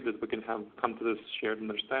 that's great that we can come to this shared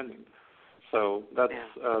understanding. So that's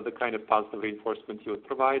the kind of positive reinforcement you would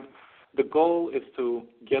provide. The goal is to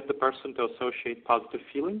get the person to associate positive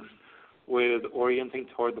feelings with orienting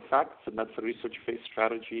toward the facts, and that's a research phase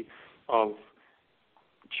strategy of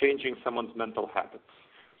changing someone's mental habits.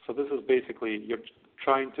 So this is basically you're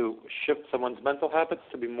trying to shift someone's mental habits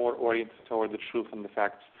to be more oriented toward the truth and the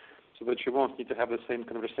facts, so that you won't need to have the same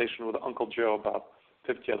conversation with Uncle Joe about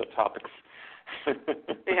 50 other topics.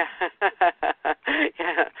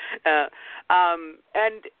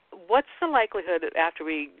 And what's the likelihood that after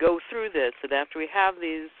we go through this and after we have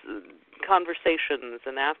these conversations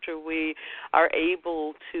and after we are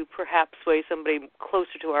able to perhaps sway somebody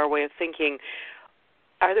closer to our way of thinking,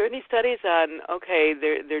 are there any studies on, okay,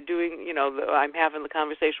 they're doing, I'm having the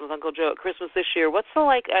conversation with Uncle Joe at Christmas this year. What's the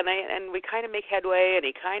and we kind of make headway and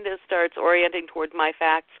he kind of starts orienting towards my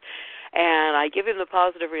facts and I give him the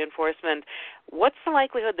positive reinforcement. What's the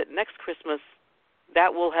likelihood that next Christmas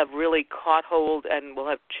that will have really caught hold and will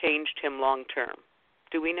have changed him long term?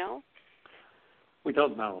 Do we know? We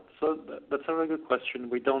don't know. So that's a really good question.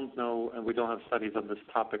 We don't know, and we don't have studies on this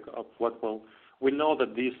topic of what will. We know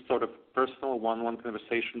that these sort of personal one-on-one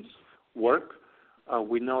conversations work.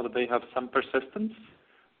 We know that they have some persistence,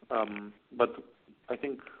 but I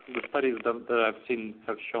think the studies that I've seen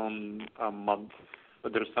have shown a month,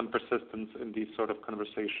 that there's some persistence in these sort of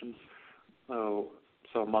conversations, so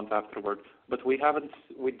a month afterward. But we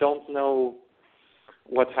don't know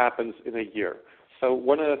what happens in a year. So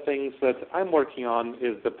one of the things that I'm working on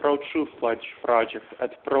is the Pro-Truth Pledge project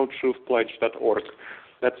at protruthpledge.org.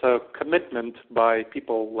 That's a commitment by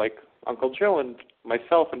people like Uncle Joe and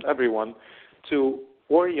myself and everyone to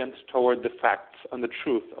orient toward the facts and the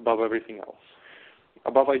truth above everything else,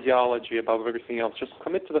 above ideology, above everything else. Just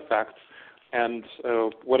commit to the facts. And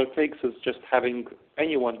what it takes is just having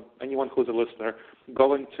anyone who's a listener,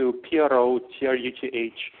 going to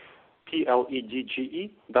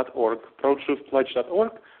protruthpledge.org,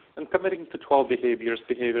 protruthpledge.org, and committing to 12 behaviors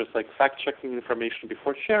like fact-checking information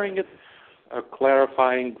before sharing it,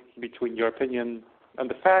 clarifying between your opinion and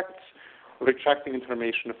the facts, retracting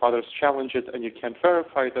information if others challenge it and you can't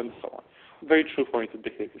verify it, and so on. Very truth-oriented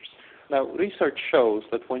behaviors. Now, research shows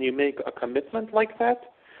that when you make a commitment like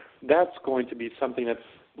that, that's going to be something that's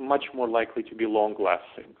much more likely to be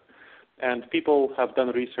long-lasting. And people have done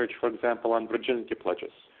research, for example, on virginity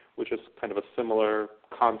pledges, which is kind of a similar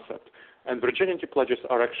concept. And virginity pledges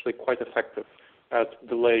are actually quite effective at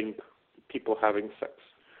delaying people having sex,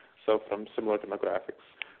 so from similar demographics.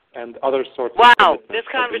 And other sorts of Wow, this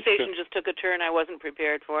conversation just took a turn I wasn't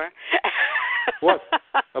prepared for. What?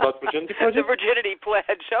 About virginity pledges? The virginity pledge.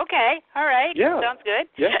 Okay, all right. Yeah. Sounds good.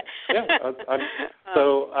 Yeah. But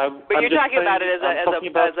you're talking about it as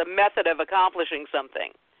a method of accomplishing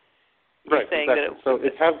something. Right, exactly. So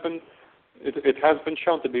it has been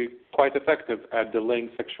shown to be quite effective at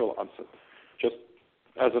delaying sexual onset. Just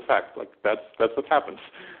as a fact, like that's what happens.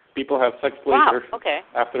 People have sex later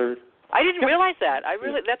after. I didn't realize that.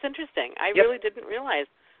 That's interesting. I really didn't realize.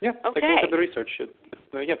 Yeah. Okay. Take a look at the research.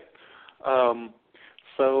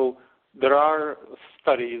 So there are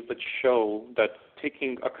studies that show that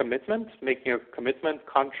taking a commitment, making a commitment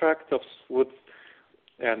contract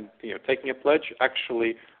taking a pledge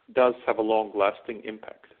actually does have a long-lasting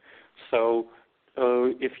impact. So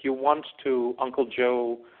if you want to, Uncle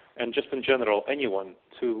Joe, and just in general, anyone,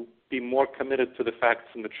 to be more committed to the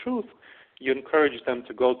facts and the truth, you encourage them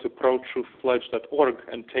to go to protruthpledge.org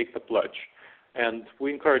and take the pledge. And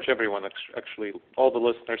we encourage everyone, actually, all the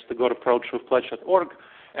listeners, to go to protruthpledge.org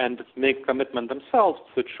and make a commitment themselves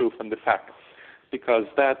to the truth and the facts, because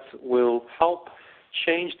that will help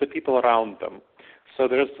change the people around them. So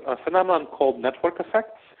there's a phenomenon called network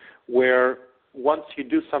effects, where once you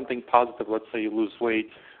do something positive, let's say you lose weight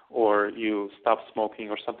or you stop smoking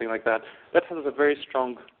or something like that, that has a very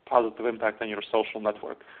strong positive impact on your social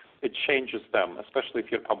network. It changes them, especially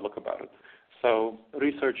if you're public about it. So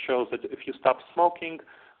research shows that if you stop smoking,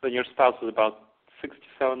 then your spouse is about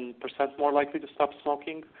 67% more likely to stop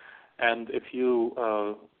smoking, and if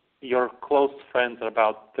your close friends are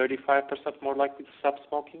about 35% more likely to stop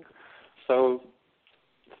smoking. So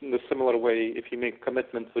in a similar way, if you make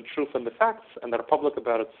commitments to the truth and the facts and are public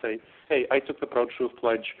about it, say, hey, I took the Pro-Truth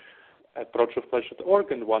Pledge at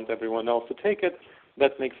protruthpledge.org and want everyone else to take it,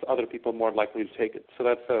 that makes other people more likely to take it. So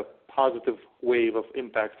that's a positive wave of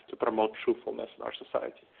impact to promote truthfulness in our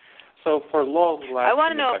society. So for long-lasting I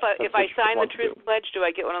want to know if I sign the Truth Pledge, do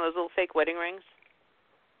I get one of those little fake wedding rings?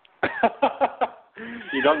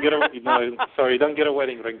 You don't get you don't get a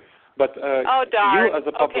wedding ring. But oh, darn.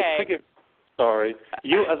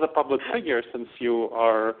 you as a public figure, since you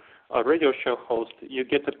are a radio show host, you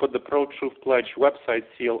get to put the Pro Truth Pledge website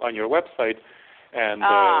seal on your website, and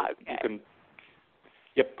okay. you can.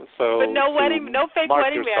 Yep. So. But no fake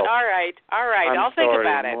wedding yourself. band. All right. I'll think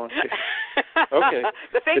about it. Okay.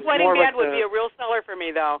 The fake it's wedding band like would be a real seller for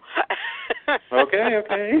me, though. Okay.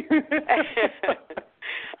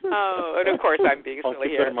 Oh, and of course I'm being silly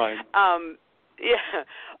here. Keep that in mind. Yeah.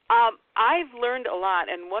 I've learned a lot,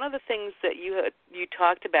 and one of the things that you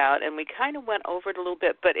talked about, and we kind of went over it a little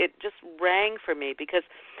bit, but it just rang for me because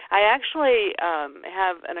I actually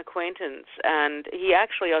have an acquaintance, and he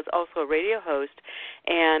actually is also a radio host,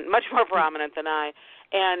 and much more prominent than I,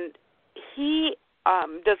 and he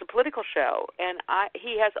does a political show, and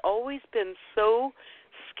he has always been so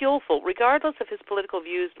skillful, regardless of his political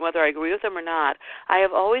views, whether I agree with them or not. I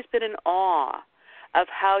have always been in awe of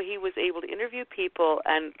how he was able to interview people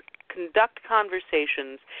and conduct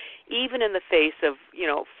conversations, even in the face of,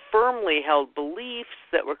 firmly held beliefs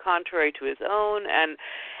that were contrary to his own.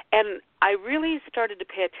 And I really started to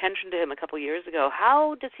pay attention to him a couple of years ago.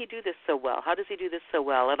 How does he do this so well? How does he do this so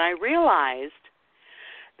well? And I realized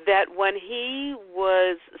that when he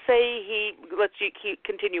was, let's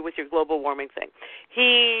continue with your global warming thing.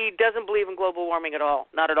 He doesn't believe in global warming at all.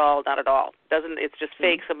 Not at all. It's just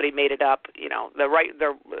fake. Somebody made it up.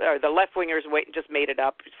 The left wingers just made it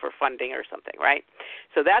up for funding or something, right?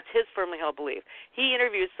 So that's his firmly held belief. He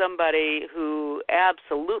interviews somebody who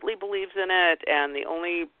absolutely believes in it, and the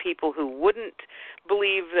only people who wouldn't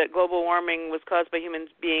believe that global warming was caused by human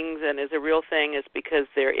beings and is a real thing is because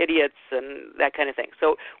they're idiots and that kind of thing.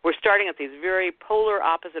 So we're starting at these very polar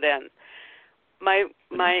opposite ends. My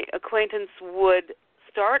acquaintance would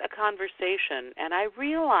start a conversation, and I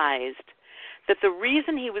realized that the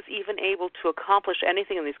reason he was even able to accomplish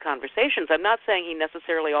anything in these conversations, I'm not saying he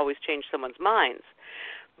necessarily always changed someone's minds,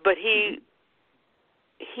 but he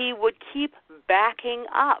would keep backing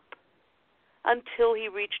up until he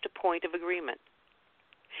reached a point of agreement.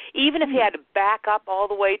 Even if he had to back up all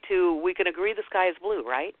the way to, we can agree the sky is blue,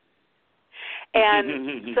 right?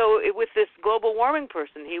 And so with this global warming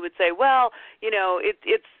person, he would say, well,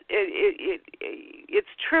 it's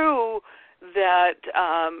true that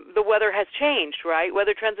the weather has changed, right?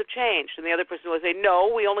 Weather trends have changed. And the other person would say, no,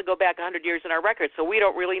 we only go back 100 years in our records, so we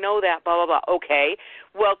don't really know that, blah, blah, blah. Okay,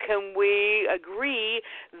 well, can we agree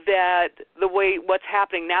that what's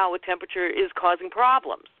happening now with temperature is causing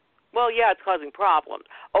problems? Well, yeah, it's causing problems.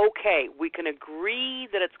 Okay, we can agree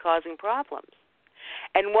that it's causing problems.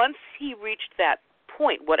 And once he reached that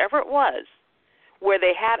point, whatever it was, where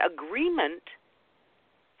they had agreement,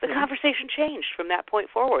 the conversation changed from that point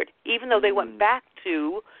forward, even though they went back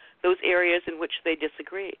to those areas in which they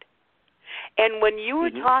disagreed. And when you were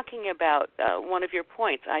talking about one of your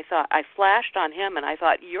points, I flashed on him, and I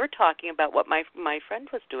thought, you're talking about what my friend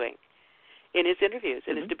was doing in his interviews,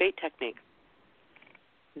 in his debate technique.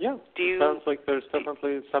 Yeah, sounds like there's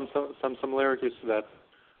definitely some similarities to that.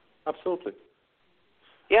 Absolutely.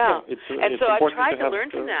 Yeah. It's so I've tried to learn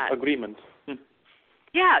from that. Agreement.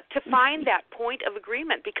 Yeah, to find that point of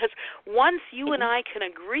agreement, because once you and I can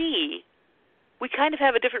agree, we kind of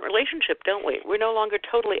have a different relationship, don't we? We're no longer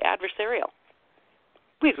totally adversarial.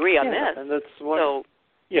 We agree on this. And that's one.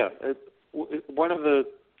 One of the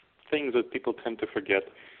things that people tend to forget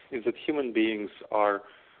is that human beings are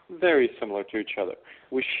very similar to each other.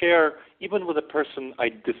 We share, even with a person I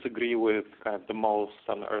disagree with kind of the most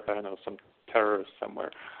on earth, I don't know, some terrorist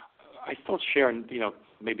somewhere, I still share,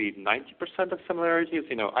 maybe 90% of similarities.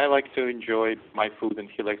 I like to enjoy my food and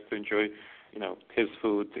he likes to enjoy, his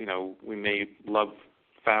food. We may love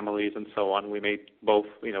families and so on. We may both,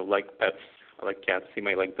 like pets. I like cats. He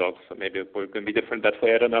may like dogs, so maybe we're going to be different that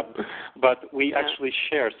way. I don't know. But we actually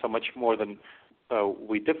share so much more than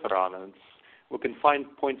we differ on. And we can find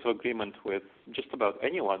points of agreement with just about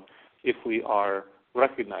anyone if we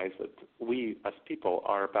recognize that we as people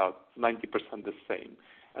are about 90% the same,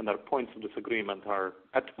 and our points of disagreement are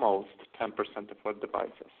at most 10% of what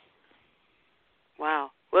divides us.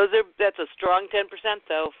 Wow. Well, that's a strong 10%,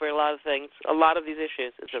 though, for a lot of things. A lot of these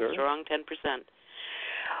issues. It's a strong 10%.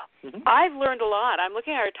 I've learned a lot. I'm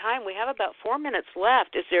looking at our time. We have about 4 minutes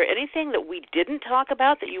left. Is there anything that we didn't talk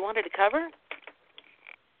about that you wanted to cover?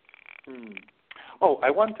 Oh,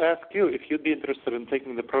 I want to ask you if you'd be interested in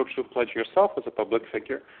taking the Pro Truth Pledge yourself as a public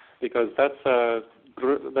figure, because that's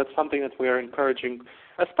something that we are encouraging,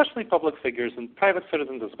 especially public figures and private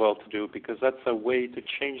citizens as well, to do, because that's a way to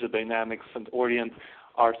change the dynamics and orient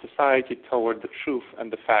our society toward the truth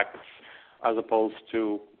and the facts, as opposed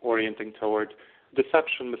to orienting toward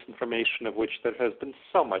deception, misinformation, of which there has been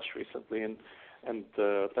so much recently, and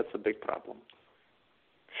that's a big problem.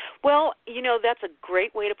 Well, that's a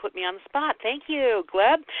great way to put me on the spot. Thank you,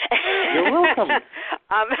 Gleb. You're welcome.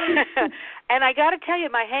 And I got to tell you,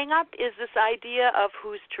 my hang-up is this idea of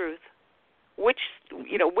whose truth, which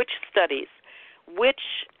studies, which,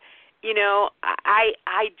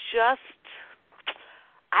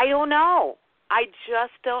 I don't know. I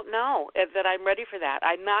just don't know that I'm ready for that.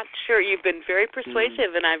 I'm not sure. You've been very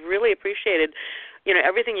persuasive, and I've really appreciated,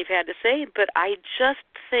 everything you've had to say. But I just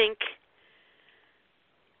think,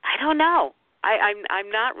 I don't know. I'm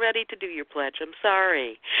not ready to do your pledge. I'm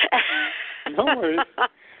sorry. No worries.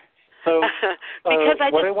 So, because I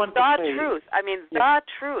what just I want the to say, truth. I mean, the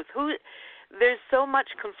truth. There's so much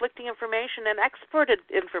conflicting information and exported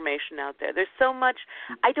information out there. There's so much.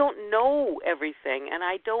 I don't know everything, and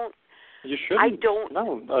I don't. You shouldn't. I don't.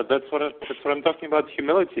 No, that's what I'm talking about.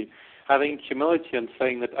 Humility. Having humility and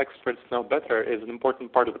saying that experts know better is an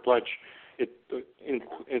important part of the pledge. It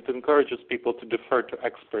encourages people to defer to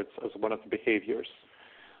experts as one of the behaviors,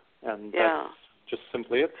 and that's just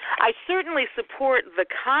simply it. I certainly support the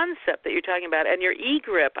concept that you're talking about and your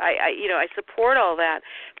e-grip. I support all that,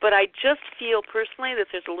 but I just feel personally that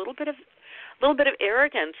there's a little bit of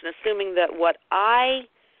arrogance in assuming that what I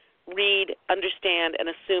read, understand, and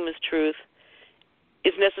assume is truth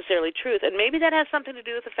is necessarily truth. And maybe that has something to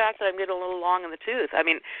do with the fact that I'm getting a little long in the tooth. I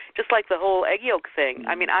mean, just like the whole egg yolk thing.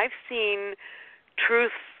 I mean, I've seen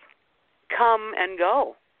truth come and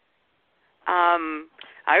go.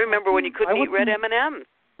 I remember when you couldn't eat red M&Ms,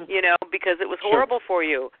 because it was horrible for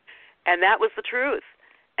you. And that was the truth.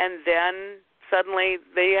 And then suddenly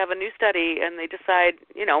they have a new study and they decide,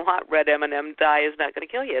 hot red M&M dye is not going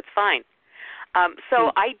to kill you. It's fine.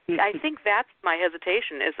 So I think that's my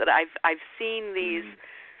hesitation, is that I've seen these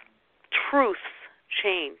truths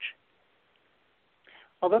change.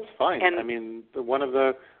 Oh, that's fine. I mean, one of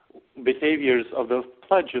the behaviors of the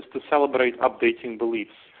pledge is to celebrate updating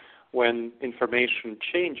beliefs. When information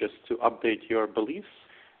changes, to update your beliefs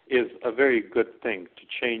is a very good thing, to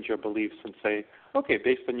change your beliefs and say, okay,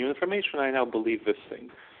 based on new information, I now believe this thing.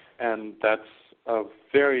 And that's a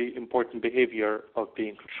very important behavior of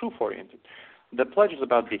being truth-oriented. The pledge is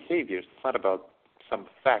about behaviors. It's not about some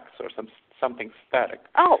facts or something static.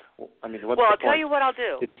 Oh. I mean, what's I'll the point? tell you what I'll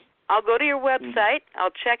do. I'll go to your website.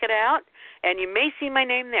 I'll check it out, and you may see my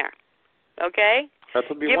name there. Okay? That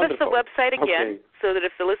would be Give wonderful. us the website again so that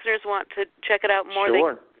if the listeners want to check it out more,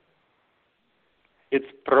 Sure. It's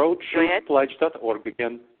protruthpledge.org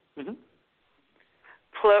again. Mm-hmm.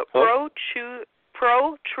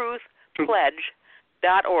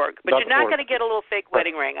 protruthpledge.org. But you're not going to get a little fake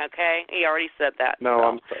wedding ring, okay? He already said that. No, so.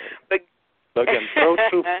 I'm sorry. So again,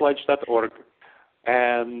 protruthpledge.org.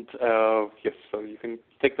 And yes, so you can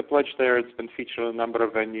take the pledge there. It's been featured in a number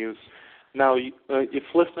of venues. Now,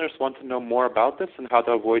 if listeners want to know more about this and how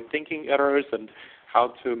to avoid thinking errors and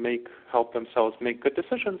how to help themselves make good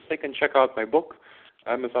decisions, they can check out my book,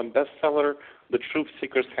 Amazon bestseller, The Truth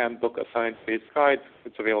Seeker's Handbook, A Science-Based Guide.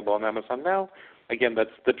 It's available on Amazon now. Again,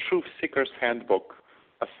 that's The Truth Seeker's Handbook,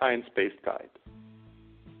 A Science-Based Guide.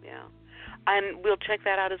 Yeah. And we'll check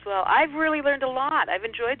that out as well. I've really learned a lot. I've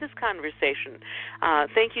enjoyed this conversation.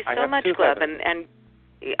 Thank you so much, Gleb. And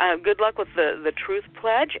good luck with the Truth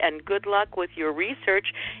Pledge, and good luck with your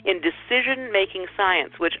research in decision-making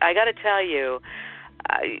science, which I got to tell you,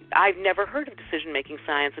 I've never heard of decision-making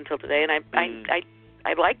science until today, and I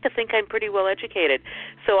like to think I'm pretty well educated.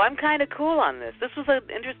 So I'm kind of cool on this. This was an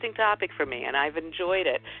interesting topic for me, and I've enjoyed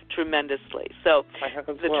it tremendously. So I have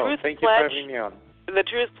as the well. Truth Thank Pledge, you for having me on.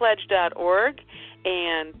 thetruthpledge.org,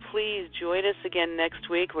 and please join us again next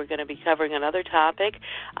week. We're going to be covering another topic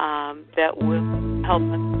that will help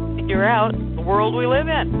us figure out the world we live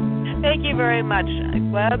in. Thank you very much,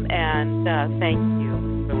 Gleb, and thank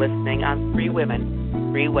you for listening on Three Women,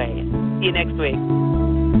 Three Ways. See you next week.